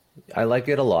 I like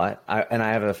it a lot. And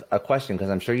I have a question,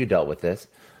 because I'm sure you dealt with this.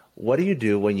 What do you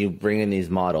do when you bring in these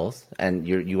models and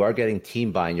you are getting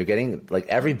team buy-in? You're getting like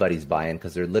everybody's buy-in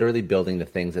because they're literally building the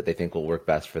things that they think will work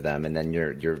best for them, and then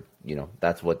you're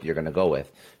that's what you're going to go with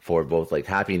for both like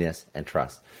happiness and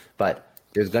trust. But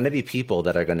there's going to be people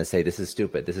that are going to say, this is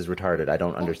stupid, this is retarded, I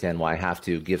don't understand why I have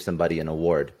to give somebody an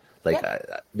award. Like,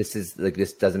 Yep.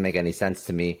 this doesn't make any sense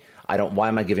to me. Why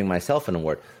am I giving myself an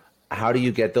award? How do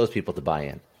you get those people to buy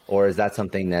in? Or is that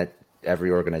something that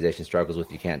every organization struggles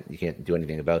with? You can't do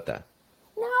anything about that.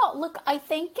 No, look, I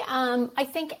think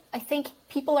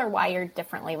people are wired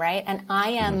differently, right? And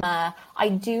I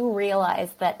do realize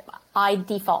that I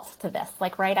default to this,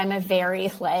 like, right? I'm a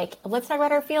very like, let's talk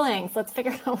about our feelings. Let's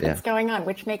figure out Yeah. what's going on,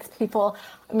 which makes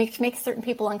certain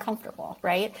people uncomfortable,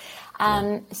 right?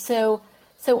 Yeah.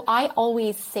 So I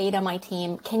always say to my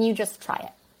team, can you just try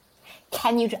it?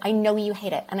 I know you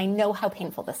hate it and I know how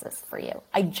painful this is for you.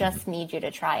 I just need you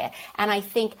to try it. And I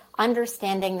think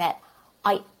understanding that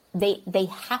they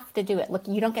have to do it. Look,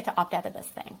 you don't get to opt out of this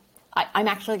thing. I'm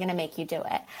actually going to make you do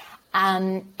it.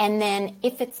 And then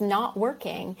if it's not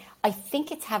working, I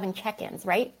think it's having check-ins,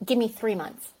 right? Give me 3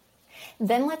 months.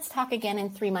 Then let's talk again in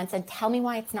 3 months and tell me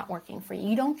why it's not working for you.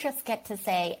 You don't just get to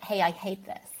say, hey, I hate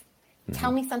this.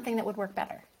 Tell me something that would work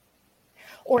better.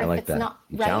 Or I if like it's that. not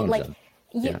You right, challenge like them.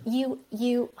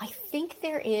 I think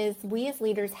we as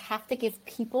leaders have to give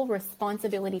people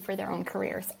responsibility for their own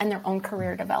careers and their own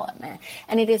career development.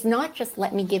 And it is not just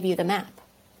let me give you the map,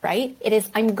 right? It is,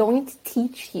 I'm going to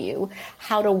teach you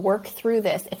how to work through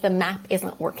this if the map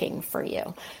isn't working for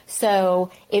you. So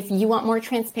if you want more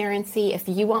transparency, if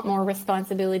you want more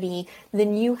responsibility,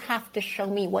 then you have to show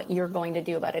me what you're going to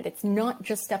do about it. It's not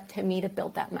just up to me to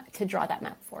build that map, to draw that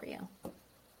map for you.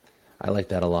 I like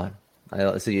that a lot.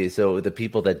 So the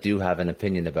people that do have an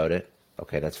opinion about it,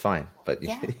 okay, that's fine. But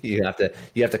Yeah. you have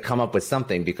to come up with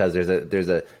something, because there's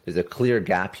a clear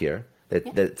gap here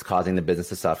that's causing the business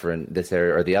to suffer in this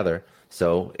area or the other.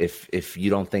 So if you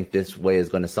don't think this way is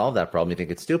going to solve that problem, you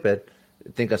think it's stupid,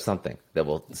 think of something that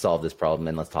will solve this problem,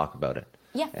 and let's talk about it.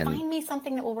 Yeah, And find me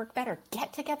something that will work better.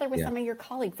 Get together with some of your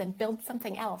colleagues and build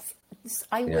something else.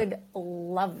 I would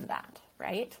love that,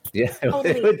 right? yeah,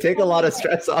 Totally, it would take a lot of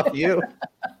totally. stress off you.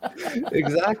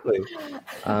 Exactly.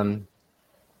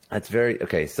 That's very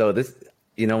okay. So this,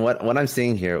 what I'm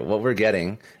seeing here, what we're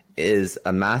getting is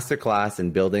a masterclass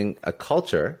in building a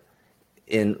culture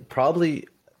in probably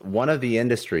one of the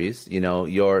industries,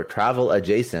 your travel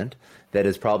adjacent, that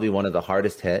is probably one of the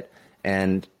hardest hit.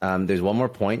 And there's one more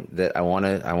point that I want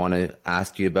to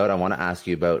ask you about. I want to ask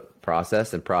you about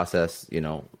process,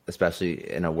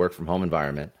 especially in a work from home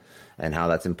environment, and how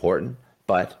that's important.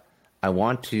 But I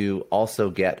want to also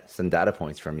get some data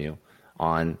points from you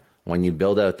on when you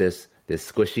build out this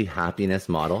squishy happiness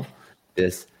model,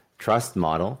 this trust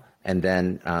model, and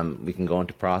then we can go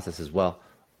into process as well.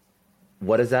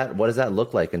 What does that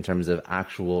look like in terms of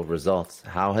actual results?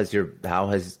 How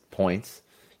has points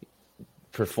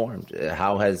performed?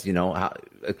 How has, how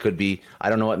it could be, I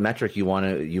don't know what metric you want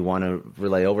to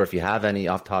relay over, if you have any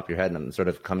off the top of your head, and I'm sort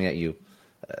of coming at you,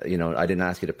 I didn't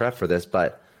ask you to prep for this,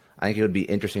 but I think it would be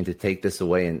interesting to take this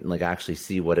away and like actually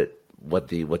see what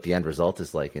the end result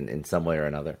is like in some way or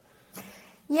another.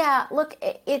 Yeah, look,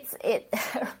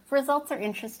 results are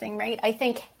interesting, right? I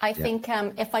think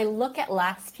if I look at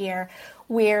last year,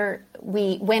 where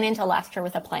we went into last year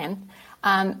with a plan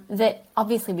that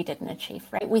obviously we didn't achieve,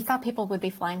 right? We thought people would be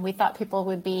flying. We thought people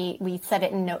would be. We said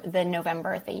it in the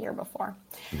November of the year before,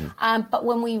 but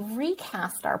when we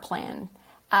recast our plan,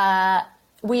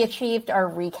 we achieved our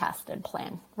recasted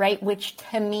plan, right? Which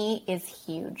to me is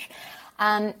huge.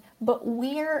 But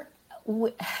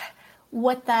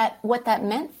what that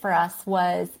meant for us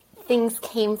was things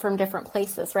came from different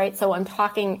places, right?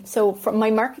 So from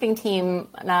my marketing team,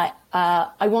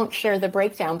 I won't share the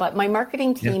breakdown, but my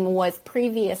marketing team was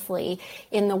previously,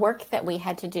 in the work that we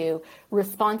had to do,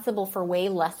 responsible for way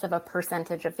less of a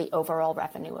percentage of the overall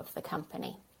revenue of the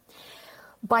company.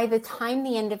 By the time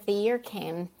the end of the year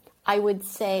came, I would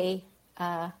say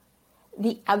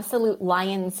the absolute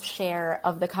lion's share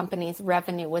of the company's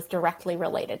revenue was directly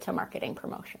related to marketing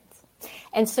promotions.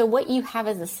 And so what you have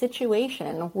is a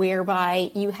situation whereby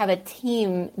you have a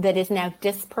team that is now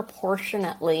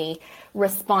disproportionately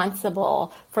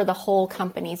responsible for the whole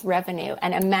company's revenue.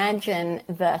 And imagine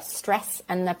the stress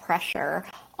and the pressure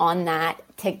on that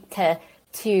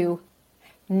to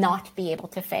not be able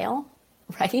to fail,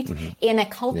 right? Mm-hmm. In a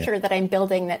culture that I'm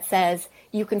building that says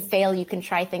you can fail, you can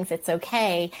try things, it's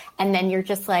okay. And then you're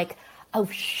just like, oh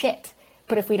shit.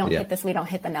 But if we don't hit this, we don't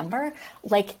hit the number,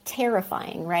 like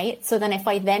terrifying, right? So then if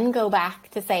I then go back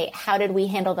to say, how did we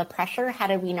handle the pressure? How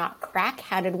did we not crack?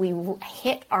 How did we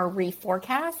hit our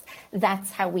reforecast?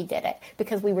 That's how we did it,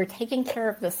 because we were taking care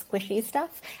of the squishy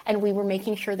stuff and we were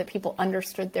making sure that people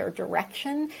understood their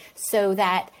direction so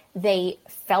that they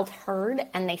felt heard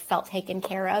and they felt taken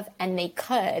care of and they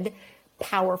could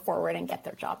power forward and get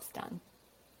their jobs done.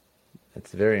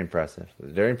 It's very impressive.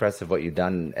 Very impressive what you've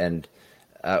done. And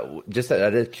Just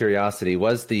out of curiosity,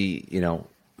 was the,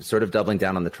 sort of doubling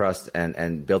down on the trust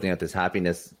and building out this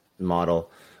happiness model,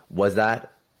 was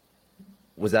that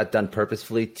done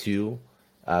purposefully to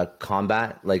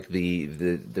combat like the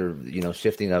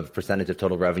shifting of percentage of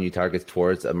total revenue targets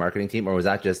towards a marketing team, or was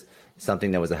that just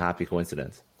something that was a happy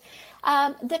coincidence?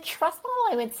 The trust model,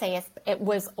 I would say, it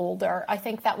was older. I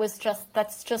think that's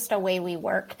just a way we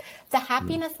work. The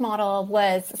happiness model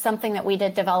was something that we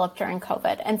did develop during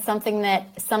COVID, and something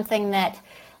that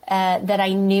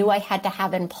I knew I had to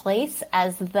have in place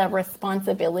as the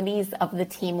responsibilities of the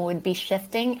team would be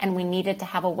shifting, and we needed to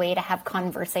have a way to have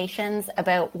conversations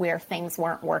about where things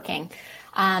weren't working.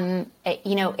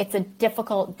 It's a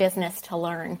difficult business to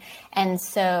learn. And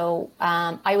so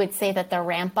I would say that the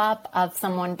ramp up of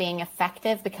someone being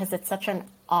effective, because it's such an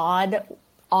odd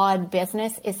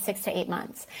business, is 6 to 8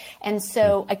 months. And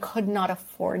so I could not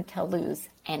afford to lose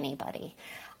anybody.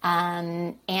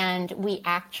 And we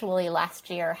actually last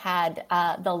year had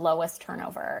the lowest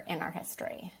turnover in our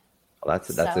history. Well, that's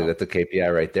a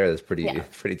KPI right there. That's pretty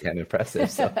damn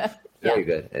impressive. So very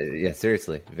good. Yeah,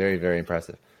 seriously, very, very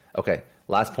impressive. Okay,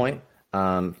 last point,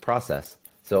 process.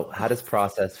 So how does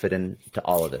process fit into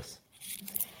all of this?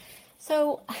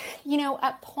 So,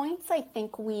 at points, I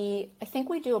think we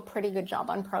do a pretty good job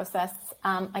on process.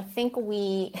 I think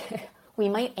we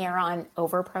might err on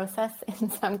over process in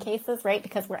some cases, right?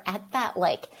 Because we're at that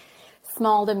like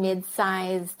small to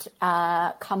mid-sized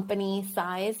company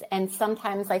size, and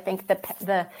sometimes I think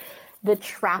the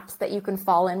traps that you can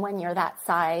fall in when you're that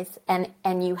size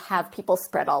and you have people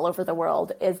spread all over the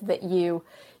world is that you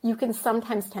can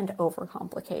sometimes tend to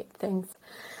overcomplicate things.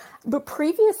 But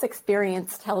previous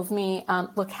experience tells me,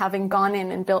 look, having gone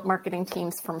in and built marketing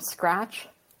teams from scratch,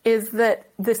 is that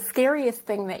the scariest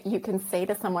thing that you can say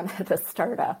to someone at a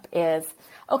startup is,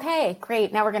 okay,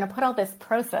 great, now we're going to put all this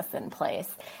process in place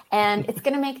and it's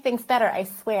going to make things better, I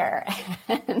swear.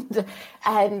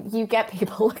 And you get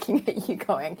people looking at you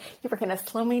going, you were going to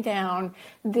slow me down.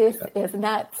 This is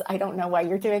nuts. I don't know why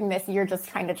you're doing this. You're just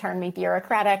trying to turn me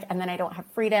bureaucratic, and then I don't have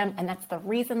freedom. And that's the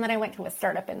reason that I went to a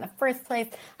startup in the first place.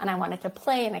 And I wanted to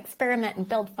play and experiment and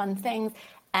build fun things.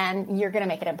 And you're going to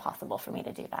make it impossible for me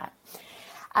to do that.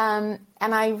 And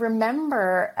I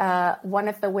remember one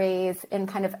of the ways in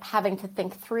kind of having to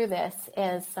think through this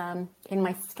is in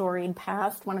my storied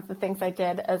past, one of the things I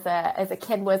did as a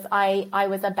kid was I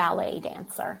was a ballet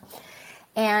dancer.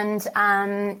 And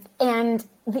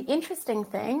the interesting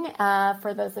thing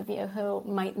for those of you who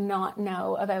might not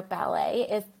know about ballet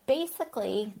is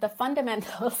basically the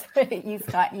fundamentals.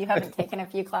 Scott, you haven't taken a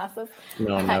few classes?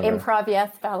 No, never. Improv,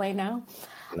 yes. Ballet, no?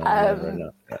 No, never,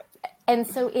 no. And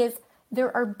so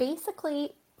there are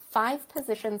basically 5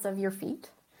 positions of your feet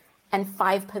and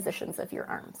 5 positions of your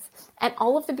arms. And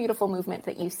all of the beautiful movement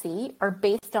that you see are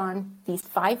based on these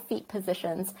 5 feet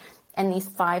positions and these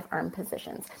 5 arm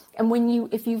positions. And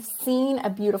if you've seen a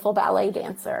beautiful ballet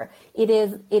dancer, it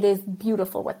is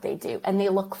beautiful what they do. And they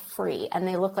look free and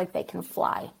they look like they can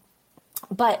fly.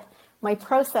 But my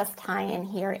process tie-in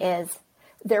here is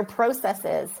their process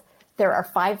is, there are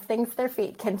 5 things their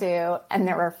feet can do, and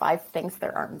there are 5 things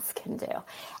their arms can do.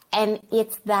 And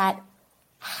it's that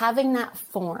having that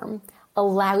form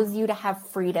allows you to have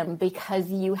freedom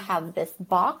because you have this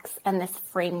box and this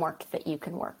framework that you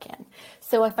can work in.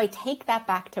 So if I take that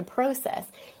back to process,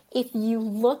 if you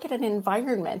look at an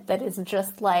environment that is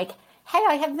just like, hey,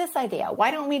 I have this idea. Why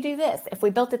don't we do this? If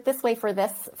we built it this way for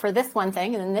this one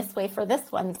thing, and then this way for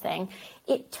this one thing,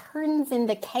 it turns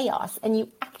into chaos, and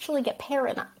you actually get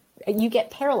paranoid. You get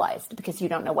paralyzed because you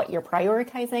don't know what you're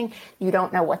prioritizing. You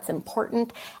don't know what's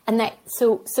important. And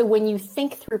so when you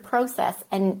think through process,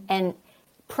 and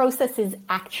process is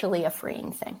actually a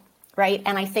freeing thing, right?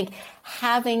 And I think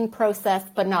having process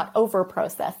but not over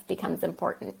process becomes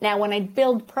important. Now, when I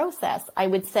build process, I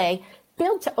would say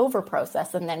build to over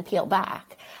process and then peel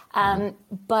back.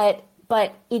 But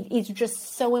it is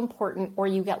just so important, or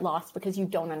you get lost because you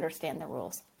don't understand the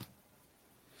rules.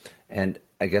 And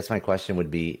I guess my question would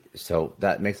be, so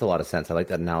that makes a lot of sense. I like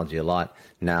that analogy a lot.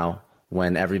 Now,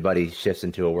 when everybody shifts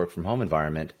into a work from home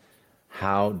environment,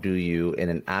 how do you, in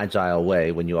an agile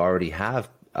way, when you already have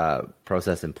a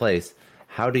process in place,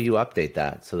 how do you update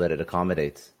that so that it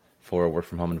accommodates for a work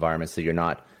from home environment,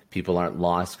 so people aren't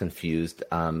lost, confused,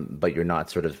 but you're not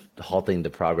sort of halting the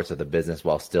progress of the business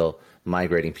while still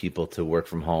migrating people to work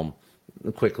from home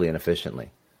quickly and efficiently?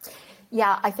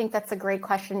 Yeah, I think that's a great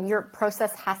question. Your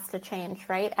process has to change,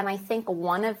 right? And I think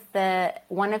one of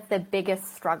the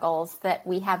biggest struggles that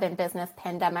we have in business,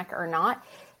 pandemic or not,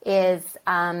 is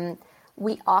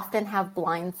we often have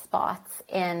blind spots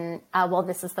in, well,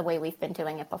 this is the way we've been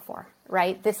doing it before,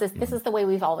 right? This is the way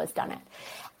we've always done it.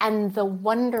 And the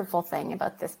wonderful thing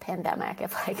about this pandemic,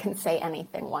 if I can say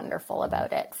anything wonderful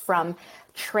about it, from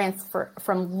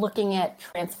looking at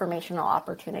transformational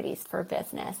opportunities for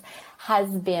business, has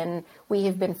been, we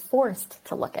have been forced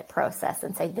to look at process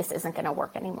and say, this isn't going to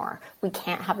work anymore. We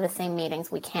can't have the same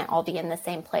meetings. We can't all be in the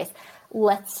same place.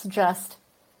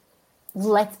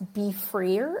 Let's be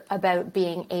freer about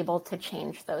being able to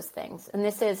change those things. And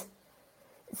this is,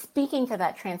 speaking to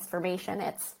that transformation,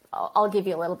 I'll give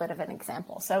you a little bit of an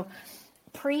example. So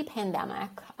pre-pandemic,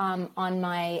 on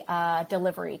my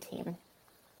delivery team,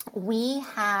 we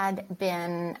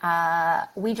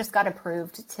just got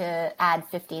approved to add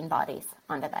 15 bodies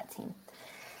onto that team.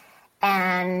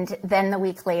 And then the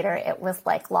week later, it was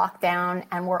like lockdown,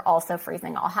 and we're also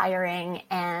freezing all hiring.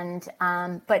 And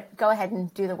but go ahead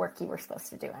and do the work you were supposed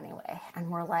to do anyway. And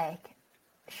we're like,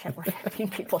 shit, we're 15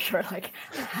 people short. Like,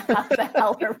 how the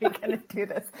hell are we going to do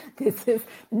this? This is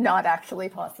not actually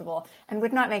possible, and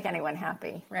would not make anyone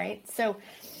happy, right? So,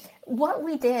 what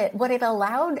it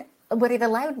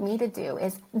allowed me to do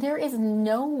is, there is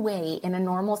no way in a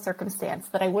normal circumstance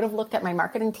that I would have looked at my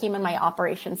marketing team and my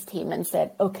operations team and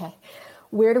said, okay,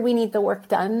 where do we need the work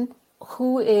done?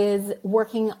 Who is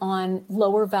working on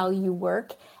lower value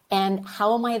work? And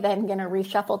how am I then going to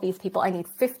reshuffle these people? I need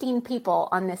 15 people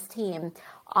on this team.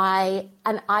 I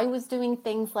was doing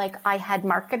things like, I had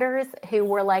marketers who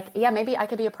were like, yeah, maybe I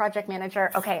could be a project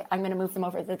manager. Okay, I'm going to move them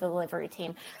over to the delivery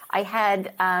team. I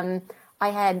had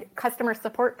customer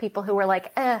support people who were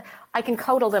like, I can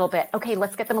code a little bit. Okay,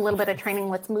 let's get them a little bit of training.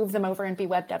 Let's move them over and be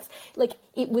web devs. Like,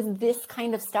 it was this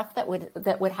kind of stuff that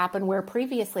would happen, where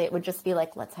previously it would just be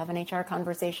like, let's have an HR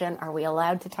conversation. Are we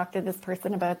allowed to talk to this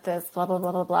person about this? Blah, blah,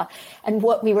 blah, blah, blah. And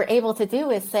what we were able to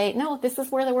do is say, no, this is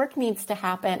where the work needs to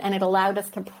happen. And it allowed us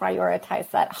to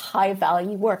prioritize that high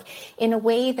value work in a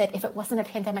way that, if it wasn't a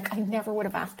pandemic, I never would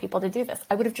have asked people to do this.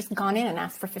 I would have just gone in and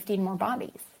asked for 15 more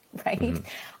bodies. Right.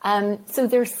 Mm-hmm. So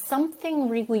there's something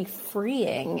really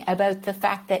freeing about the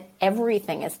fact that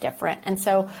everything is different. And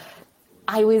so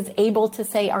I was able to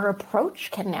say our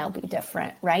approach can now be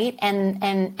different. Right.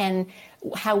 And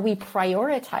how we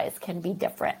prioritize can be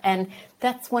different. And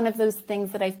that's one of those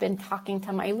things that I've been talking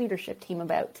to my leadership team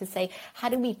about, to say, how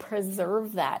do we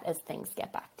preserve that as things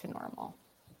get back to normal?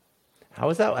 How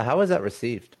was that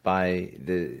received by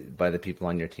the people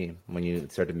on your team when you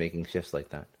started making shifts like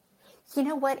that? You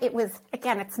know what? It was,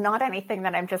 again, it's not anything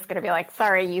that I'm just going to be like,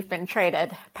 sorry, you've been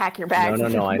traded, pack your bags,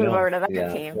 move over to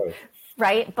that team.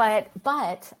 Right. But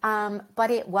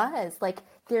it was like,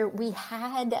 we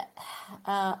had,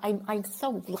 I'm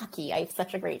so lucky. I have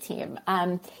such a great team.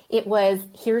 It was,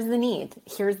 here's the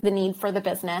need for the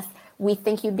business. We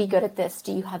think you'd be good at this.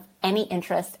 Do you have any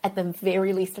interest? At the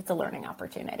very least, it's a learning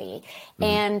opportunity. Mm-hmm.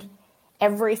 And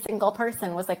every single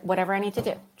person was like, whatever I need to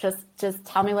do, just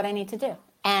tell me what I need to do.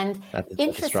 And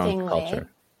interestingly,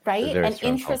 right? And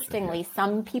interestingly,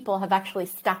 some people have actually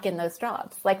stuck in those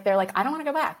jobs. Like, they're like, I don't want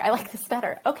to go back. I like this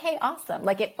better. Okay, awesome.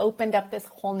 Like, it opened up this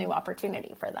whole new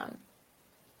opportunity for them.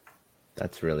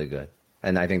 That's really good.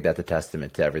 And I think that's a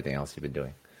testament to everything else you've been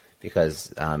doing.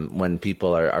 Because when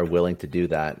people are willing to do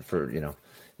that, for,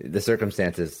 the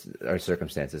circumstances are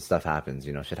circumstances, stuff happens,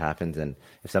 shit happens. And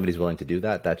if somebody's willing to do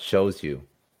that, that shows you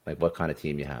like what kind of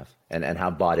team you have and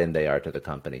how bought in they are to the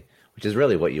company, which is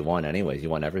really what you want anyways. You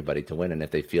want everybody to win. And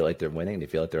if they feel like they're winning, they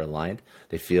feel like they're aligned,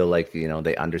 they feel like,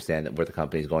 they understand where the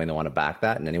company's going, they want to back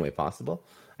that in any way possible.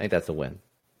 I think that's a win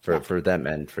for them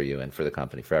and for you and for the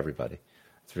company, for everybody.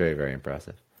 It's very, very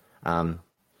impressive.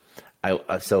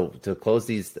 So to close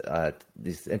these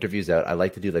interviews out, I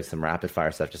like to do like some rapid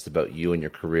fire stuff just about you and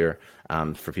your career,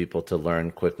 for people to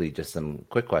learn quickly, just some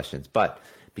quick questions. But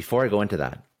before I go into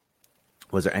that,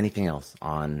 was there anything else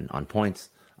on points,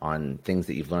 on things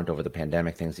that you've learned over the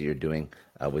pandemic, things that you're doing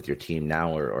with your team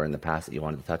now or in the past that you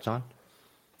wanted to touch on?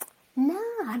 No,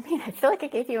 I mean, I feel like I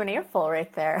gave you an earful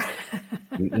right there.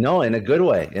 No, in a good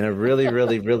way, in a really,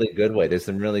 really, really good way. There's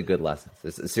some really good lessons.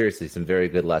 There's seriously some very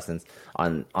good lessons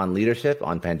on leadership,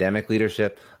 on pandemic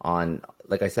leadership, on,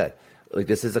 like I said, like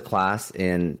this is a class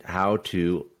in how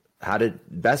to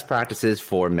best practices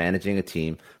for managing a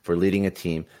team, for leading a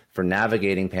team, for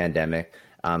navigating pandemic,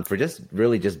 for just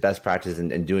really just best practices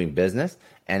in doing business.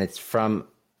 And it's from,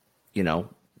 your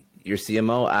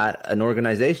CMO at an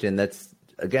organization that's,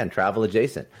 again, travel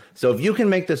adjacent. So if you can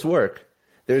make this work,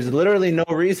 there's literally no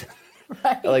reason.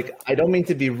 Right. Like, I don't mean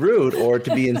to be rude or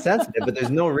to be insensitive, but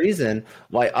there's no reason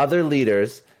why other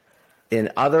leaders in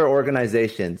other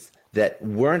organizations that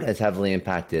weren't as heavily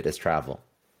impacted as travel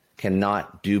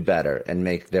cannot do better and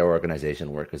make their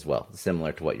organization work as well,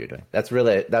 similar to what you're doing. That's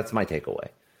my takeaway.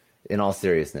 In all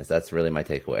seriousness, that's really my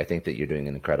takeaway. I think that you're doing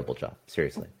an incredible job.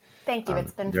 Seriously. Thank you.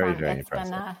 It's been very, fun. very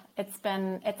impressive. It's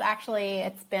been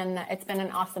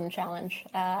an awesome challenge.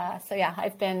 So yeah,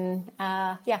 it's been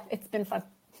fun.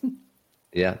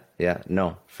 Yeah,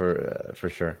 no, for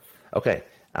sure. Okay,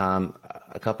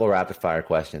 a couple rapid fire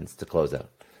questions to close out.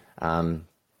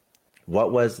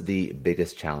 What was the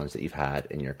biggest challenge that you've had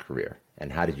in your career,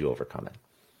 and how did you overcome it?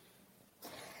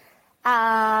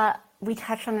 We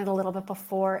touched on it a little bit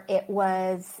before. It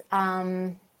was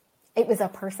a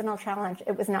personal challenge.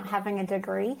 It was not having a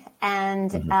degree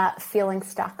and feeling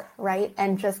stuck, right?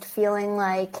 And just feeling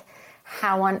like,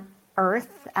 how on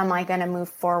earth am I going to move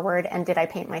forward? And did I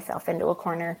paint myself into a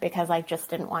corner because I just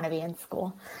didn't want to be in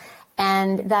school?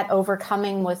 And that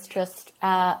overcoming was just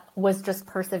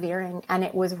persevering. And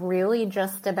it was really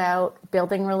just about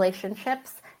building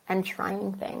relationships and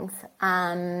trying things.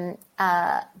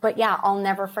 But yeah, I'll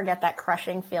never forget that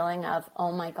crushing feeling of,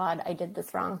 oh my God, I did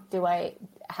this wrong. Do I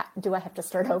have to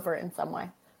start over in some way?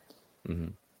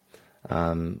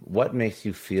 Mm-hmm. What makes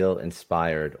you feel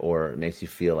inspired or makes you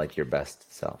feel like your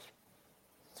best self?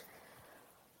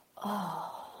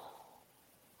 Oh,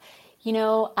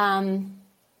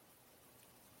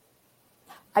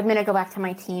 I'm going to go back to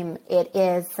my team. It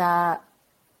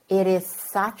is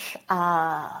such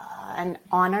an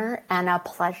honor and a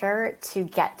pleasure to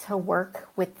get to work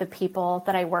with the people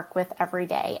that I work with every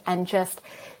day, and just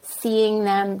seeing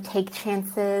them take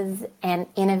chances and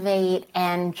innovate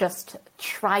and just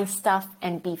try stuff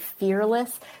and be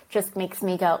fearless just makes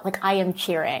me go, like, I am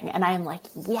cheering and I am like,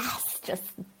 yes, just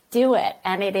do it.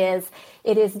 And it is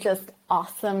just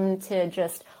awesome to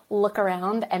just look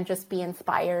around and just be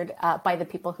inspired by the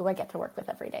people who I get to work with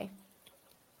every day.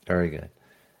 Very good.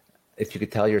 If you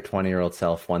could tell your 20-year-old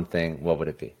self one thing, what would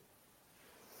it be?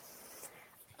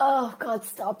 Oh God,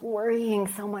 stop worrying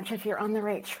so much if you're on the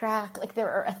right track. Like, there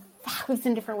are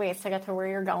 1,000 different ways to get to where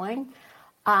you're going.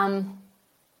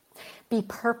 Be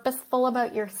purposeful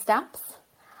about your steps,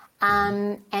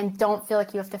 and don't feel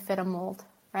like you have to fit a mold,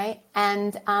 right?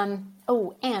 And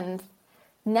and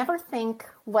never think,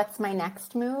 what's my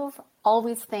next move?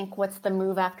 Always think, what's the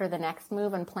move after the next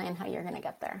move, and plan how you're going to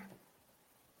get there.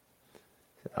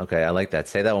 Okay, I like that.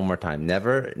 Say that one more time.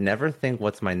 Never think,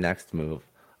 what's my next move?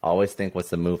 Always think, what's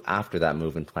the move after that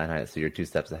move, and plan how. So you're 2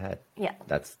 steps ahead. Yeah.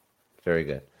 That's very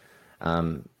good.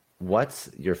 What's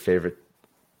your favorite?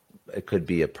 It could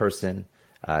be a person,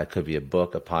 it could be a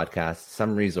book, a podcast,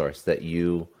 some resource that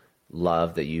you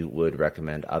love that you would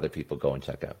recommend other people go and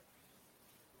check out.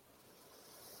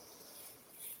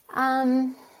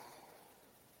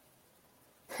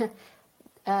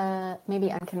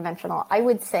 Maybe unconventional. I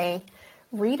would say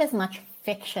read as much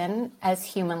fiction as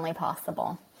humanly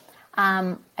possible.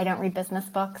 I don't read business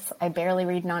books. I barely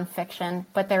read nonfiction,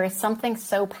 but there is something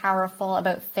so powerful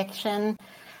about fiction,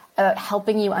 about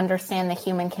helping you understand the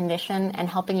human condition and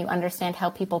helping you understand how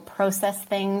people process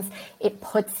things. It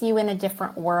puts you in a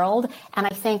different world. And I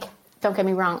think, don't get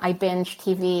me wrong, I binge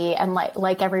TV and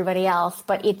like everybody else,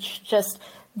 but it's just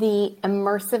the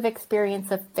immersive experience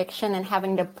of fiction and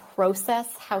having to process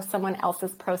how someone else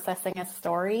is processing a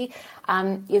story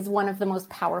is one of the most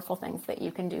powerful things that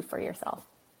you can do for yourself.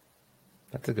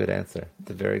 That's a good answer.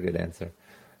 It's a very good answer.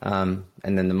 And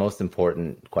then the most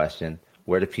important question,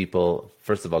 where do people,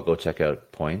 first of all, go check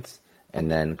out Points,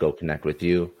 and then go connect with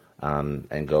you,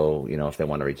 and go, if they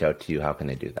want to reach out to you, how can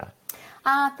they do that?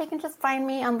 They can just find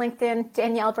me on LinkedIn.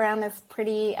 Danielle Brown is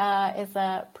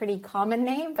a pretty common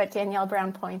name, but Danielle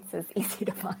Brown Points is easy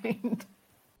to find.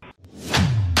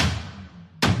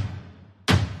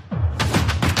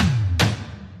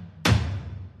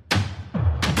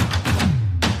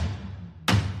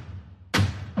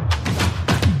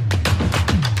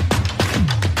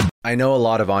 I know a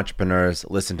lot of entrepreneurs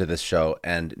listen to this show,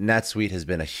 and NetSuite has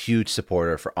been a huge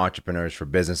supporter for entrepreneurs, for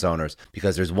business owners,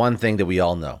 because there's one thing that we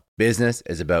all know. Business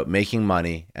is about making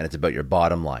money, and it's about your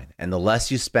bottom line. And the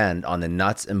less you spend on the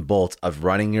nuts and bolts of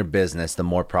running your business, the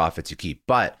more profits you keep.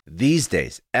 But these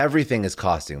days, everything is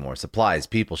costing more. Supplies,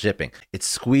 people, shipping. It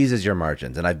squeezes your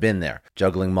margins, and I've been there,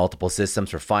 juggling multiple systems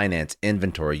for finance,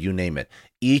 inventory, you name it,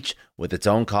 each with its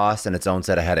own costs and its own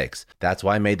set of headaches. That's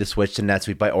why I made the switch to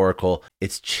NetSuite by Oracle.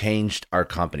 It's changed our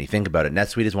company. Think about it.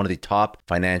 NetSuite is one of the top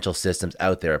financial systems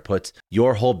out there. It puts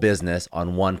your whole business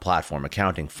on one platform,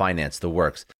 accounting, finance, the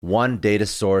works. One data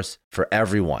source for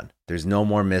everyone. There's no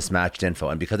more mismatched info.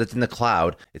 And because it's in the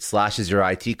cloud, it slashes your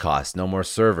IT costs. No more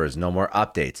servers, no more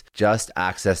updates. Just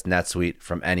access NetSuite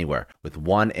from anywhere. With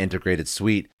one integrated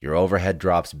suite, your overhead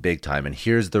drops big time. And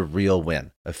here's the real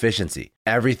win. Efficiency.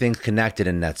 Everything's connected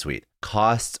in NetSuite.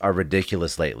 Costs are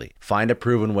ridiculous lately. Find a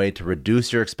proven way to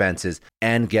reduce your expenses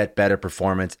and get better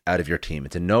performance out of your team.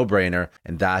 It's a no-brainer,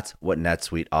 and that's what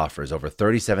NetSuite offers. Over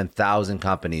 37,000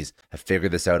 companies have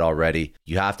figured this out already.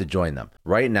 You have to join them.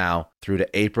 Right now, through to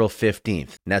April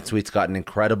 15th, NetSuite's got an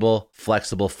incredible,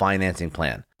 flexible financing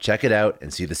plan. Check it out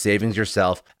and see the savings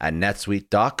yourself at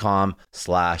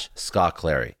netsuite.com/Scott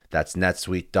Clary. That's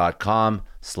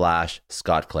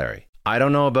netsuite.com/Scott Clary. I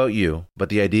don't know about you, but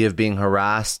the idea of being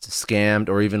harassed, scammed,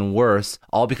 or even worse,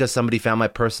 all because somebody found my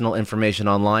personal information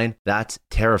online, that's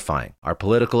terrifying. Our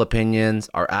political opinions,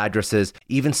 our addresses,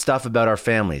 even stuff about our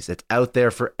families, it's out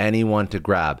there for anyone to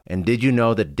grab. And did you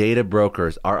know that data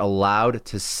brokers are allowed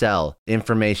to sell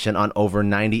information on over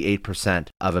 98%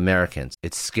 of Americans?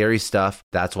 It's scary stuff.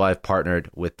 That's why I've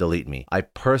partnered with Delete Me. I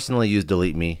personally use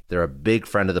Delete Me. They're a big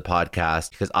friend of the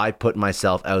podcast because I put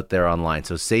myself out there online.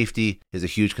 So safety is a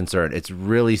huge concern. It's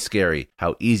really scary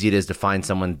how easy it is to find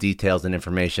someone's details and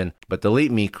information, but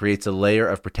Delete Me creates a layer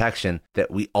of protection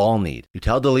that we all need. You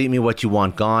tell Delete Me what you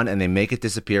want gone, and they make it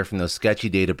disappear from those sketchy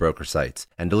data broker sites.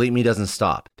 And Delete Me doesn't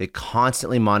stop. They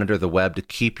constantly monitor the web to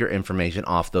keep your information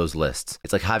off those lists.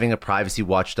 It's like having a privacy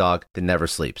watchdog that never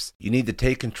sleeps. You need to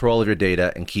take control of your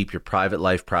data and keep your private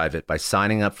life private by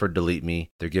signing up for Delete Me.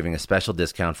 They're giving a special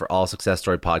discount for all Success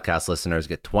Story podcast listeners.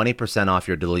 Get 20% off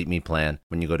your Delete Me plan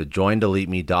when you go to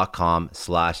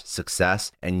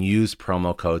joindeleteme.com/success and use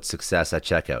promo code success at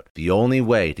checkout. The only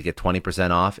way to get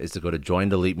 20% off is to go to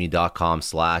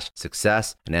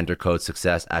joindeleteme.com/success and enter code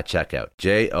success at checkout.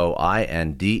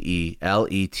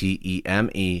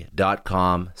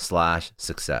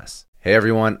 joindeleteme.com/success. Hey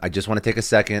everyone, I just want to take a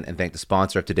second and thank the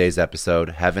sponsor of today's episode,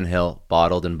 Heaven Hill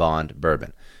Bottled and Bond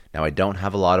Bourbon. Now, I don't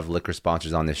have a lot of liquor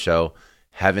sponsors on this show.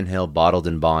 Heaven Hill Bottled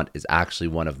and Bond is actually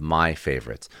one of my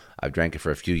favorites. I've drank it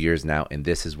for a few years now, and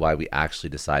this is why we actually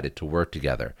decided to work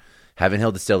together. Heaven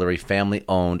Hill Distillery, family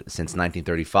owned since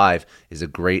 1935, is a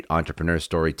great entrepreneur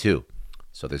story too.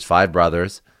 So there's 5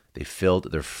 brothers. They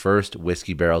filled their first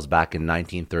whiskey barrels back in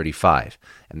 1935,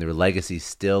 and their legacy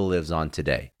still lives on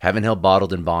today. Heaven Hill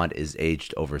Bottled and Bond is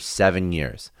aged over 7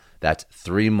 years. That's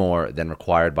 3 more than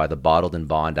required by the Bottled and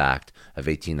Bond Act of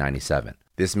 1897.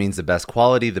 This means the best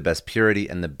quality, the best purity,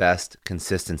 and the best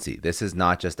consistency. This is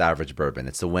not just average bourbon.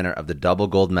 It's the winner of the double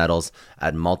gold medals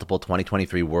at multiple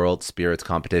 2023 World Spirits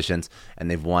competitions,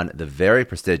 and they've won the very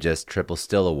prestigious Triple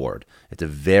Still Award. It's a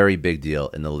very big deal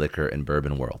in the liquor and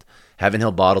bourbon world. Heaven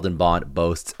Hill Bottled and Bond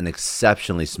boasts an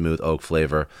exceptionally smooth oak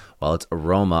flavor, while its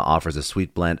aroma offers a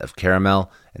sweet blend of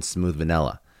caramel and smooth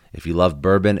vanilla. If you love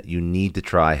bourbon, you need to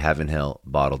try Heaven Hill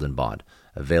Bottled and Bond.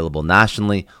 Available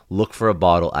nationally, look for a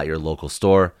bottle at your local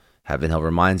store. Heaven Hill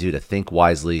reminds you to think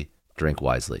wisely, drink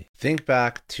wisely. Think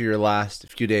back to your last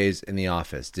few days in the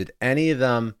office. Did any of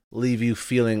them leave you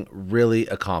feeling really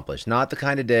accomplished? Not the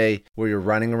kind of day where you're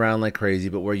running around like crazy,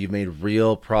 but where you've made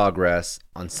real progress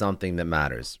on something that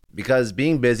matters. Because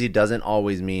being busy doesn't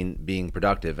always mean being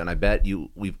productive, and I bet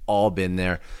we've all been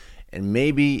there. And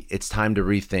maybe it's time to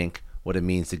rethink what it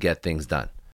means to get things done.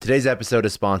 Today's episode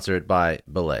is sponsored by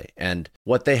Belay, and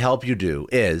what they help you do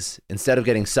is, instead of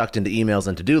getting sucked into emails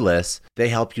and to-do lists, they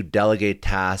help you delegate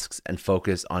tasks and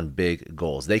focus on big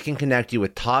goals. They can connect you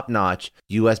with top-notch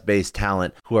US-based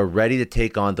talent who are ready to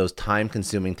take on those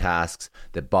time-consuming tasks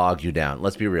that bog you down.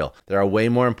 Let's be real. There are way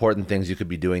more important things you could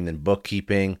be doing than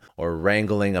bookkeeping or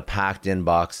wrangling a packed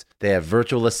inbox. They have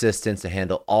virtual assistants to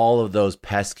handle all of those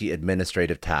pesky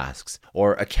administrative tasks,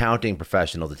 or accounting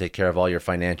professionals to take care of all your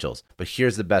financials. But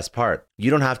here's the best part. You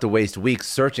don't have to waste weeks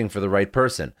searching for the right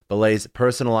person. Belay's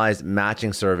personalized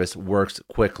matching service works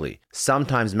quickly,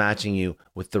 sometimes matching you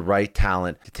with the right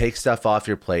talent to take stuff off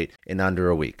your plate in under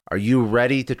a week. Are you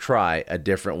ready to try a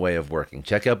different way of working?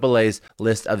 Check out Belay's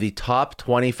list of the top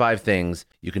 25 things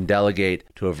you can delegate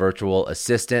to a virtual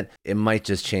assistant. It might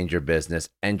just change your business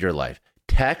and your life.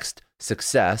 Text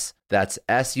SUCCESS, that's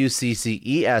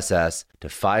SUCCESS, to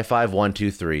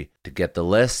 55123 to get the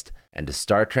list and to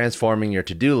start transforming your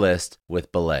to-do list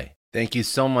with Belay. Thank you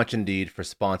so much, Indeed, for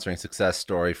sponsoring Success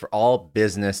Story. For all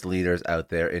business leaders out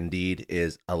there, Indeed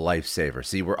is a lifesaver.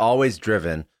 See, we're always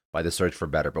driven by the search for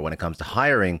better, but when it comes to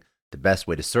hiring, the best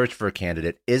way to search for a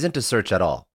candidate isn't to search at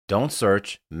all. Don't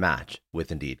search, match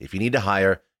with Indeed. If you need to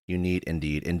hire, you need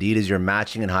Indeed. Indeed is your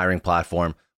matching and hiring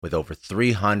platform with over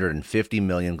 350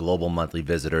 million global monthly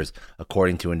visitors,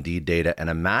 according to Indeed data, and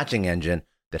a matching engine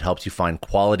that helps you find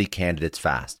quality candidates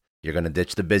fast. You're going to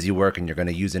ditch the busy work and you're going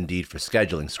to use Indeed for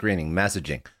scheduling, screening,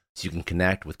 messaging, so you can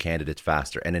connect with candidates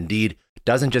faster. And Indeed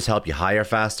doesn't just help you hire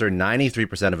faster.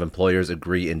 93% of employers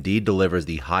agree Indeed delivers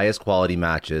the highest quality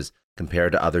matches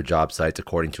compared to other job sites,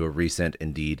 according to a recent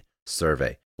Indeed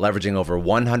survey. Leveraging over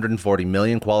 140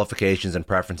 million qualifications and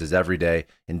preferences every day,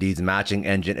 Indeed's matching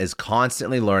engine is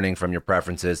constantly learning from your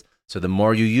preferences, so the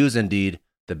more you use Indeed,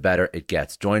 the better it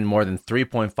gets. Join more than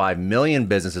 3.5 million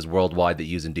businesses worldwide that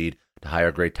use Indeed to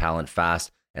hire great talent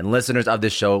fast. And listeners of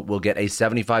this show will get a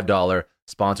 $75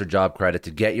 sponsored job credit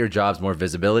to get your jobs more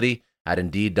visibility at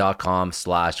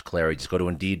Indeed.com/Clary. Just go to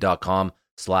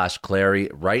Indeed.com/Clary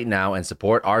right now and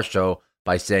support our show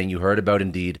by saying you heard about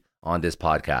Indeed on this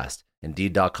podcast.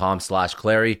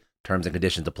 Indeed.com/Clary. Terms and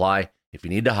conditions apply. If you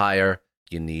need to hire,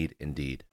 you need Indeed.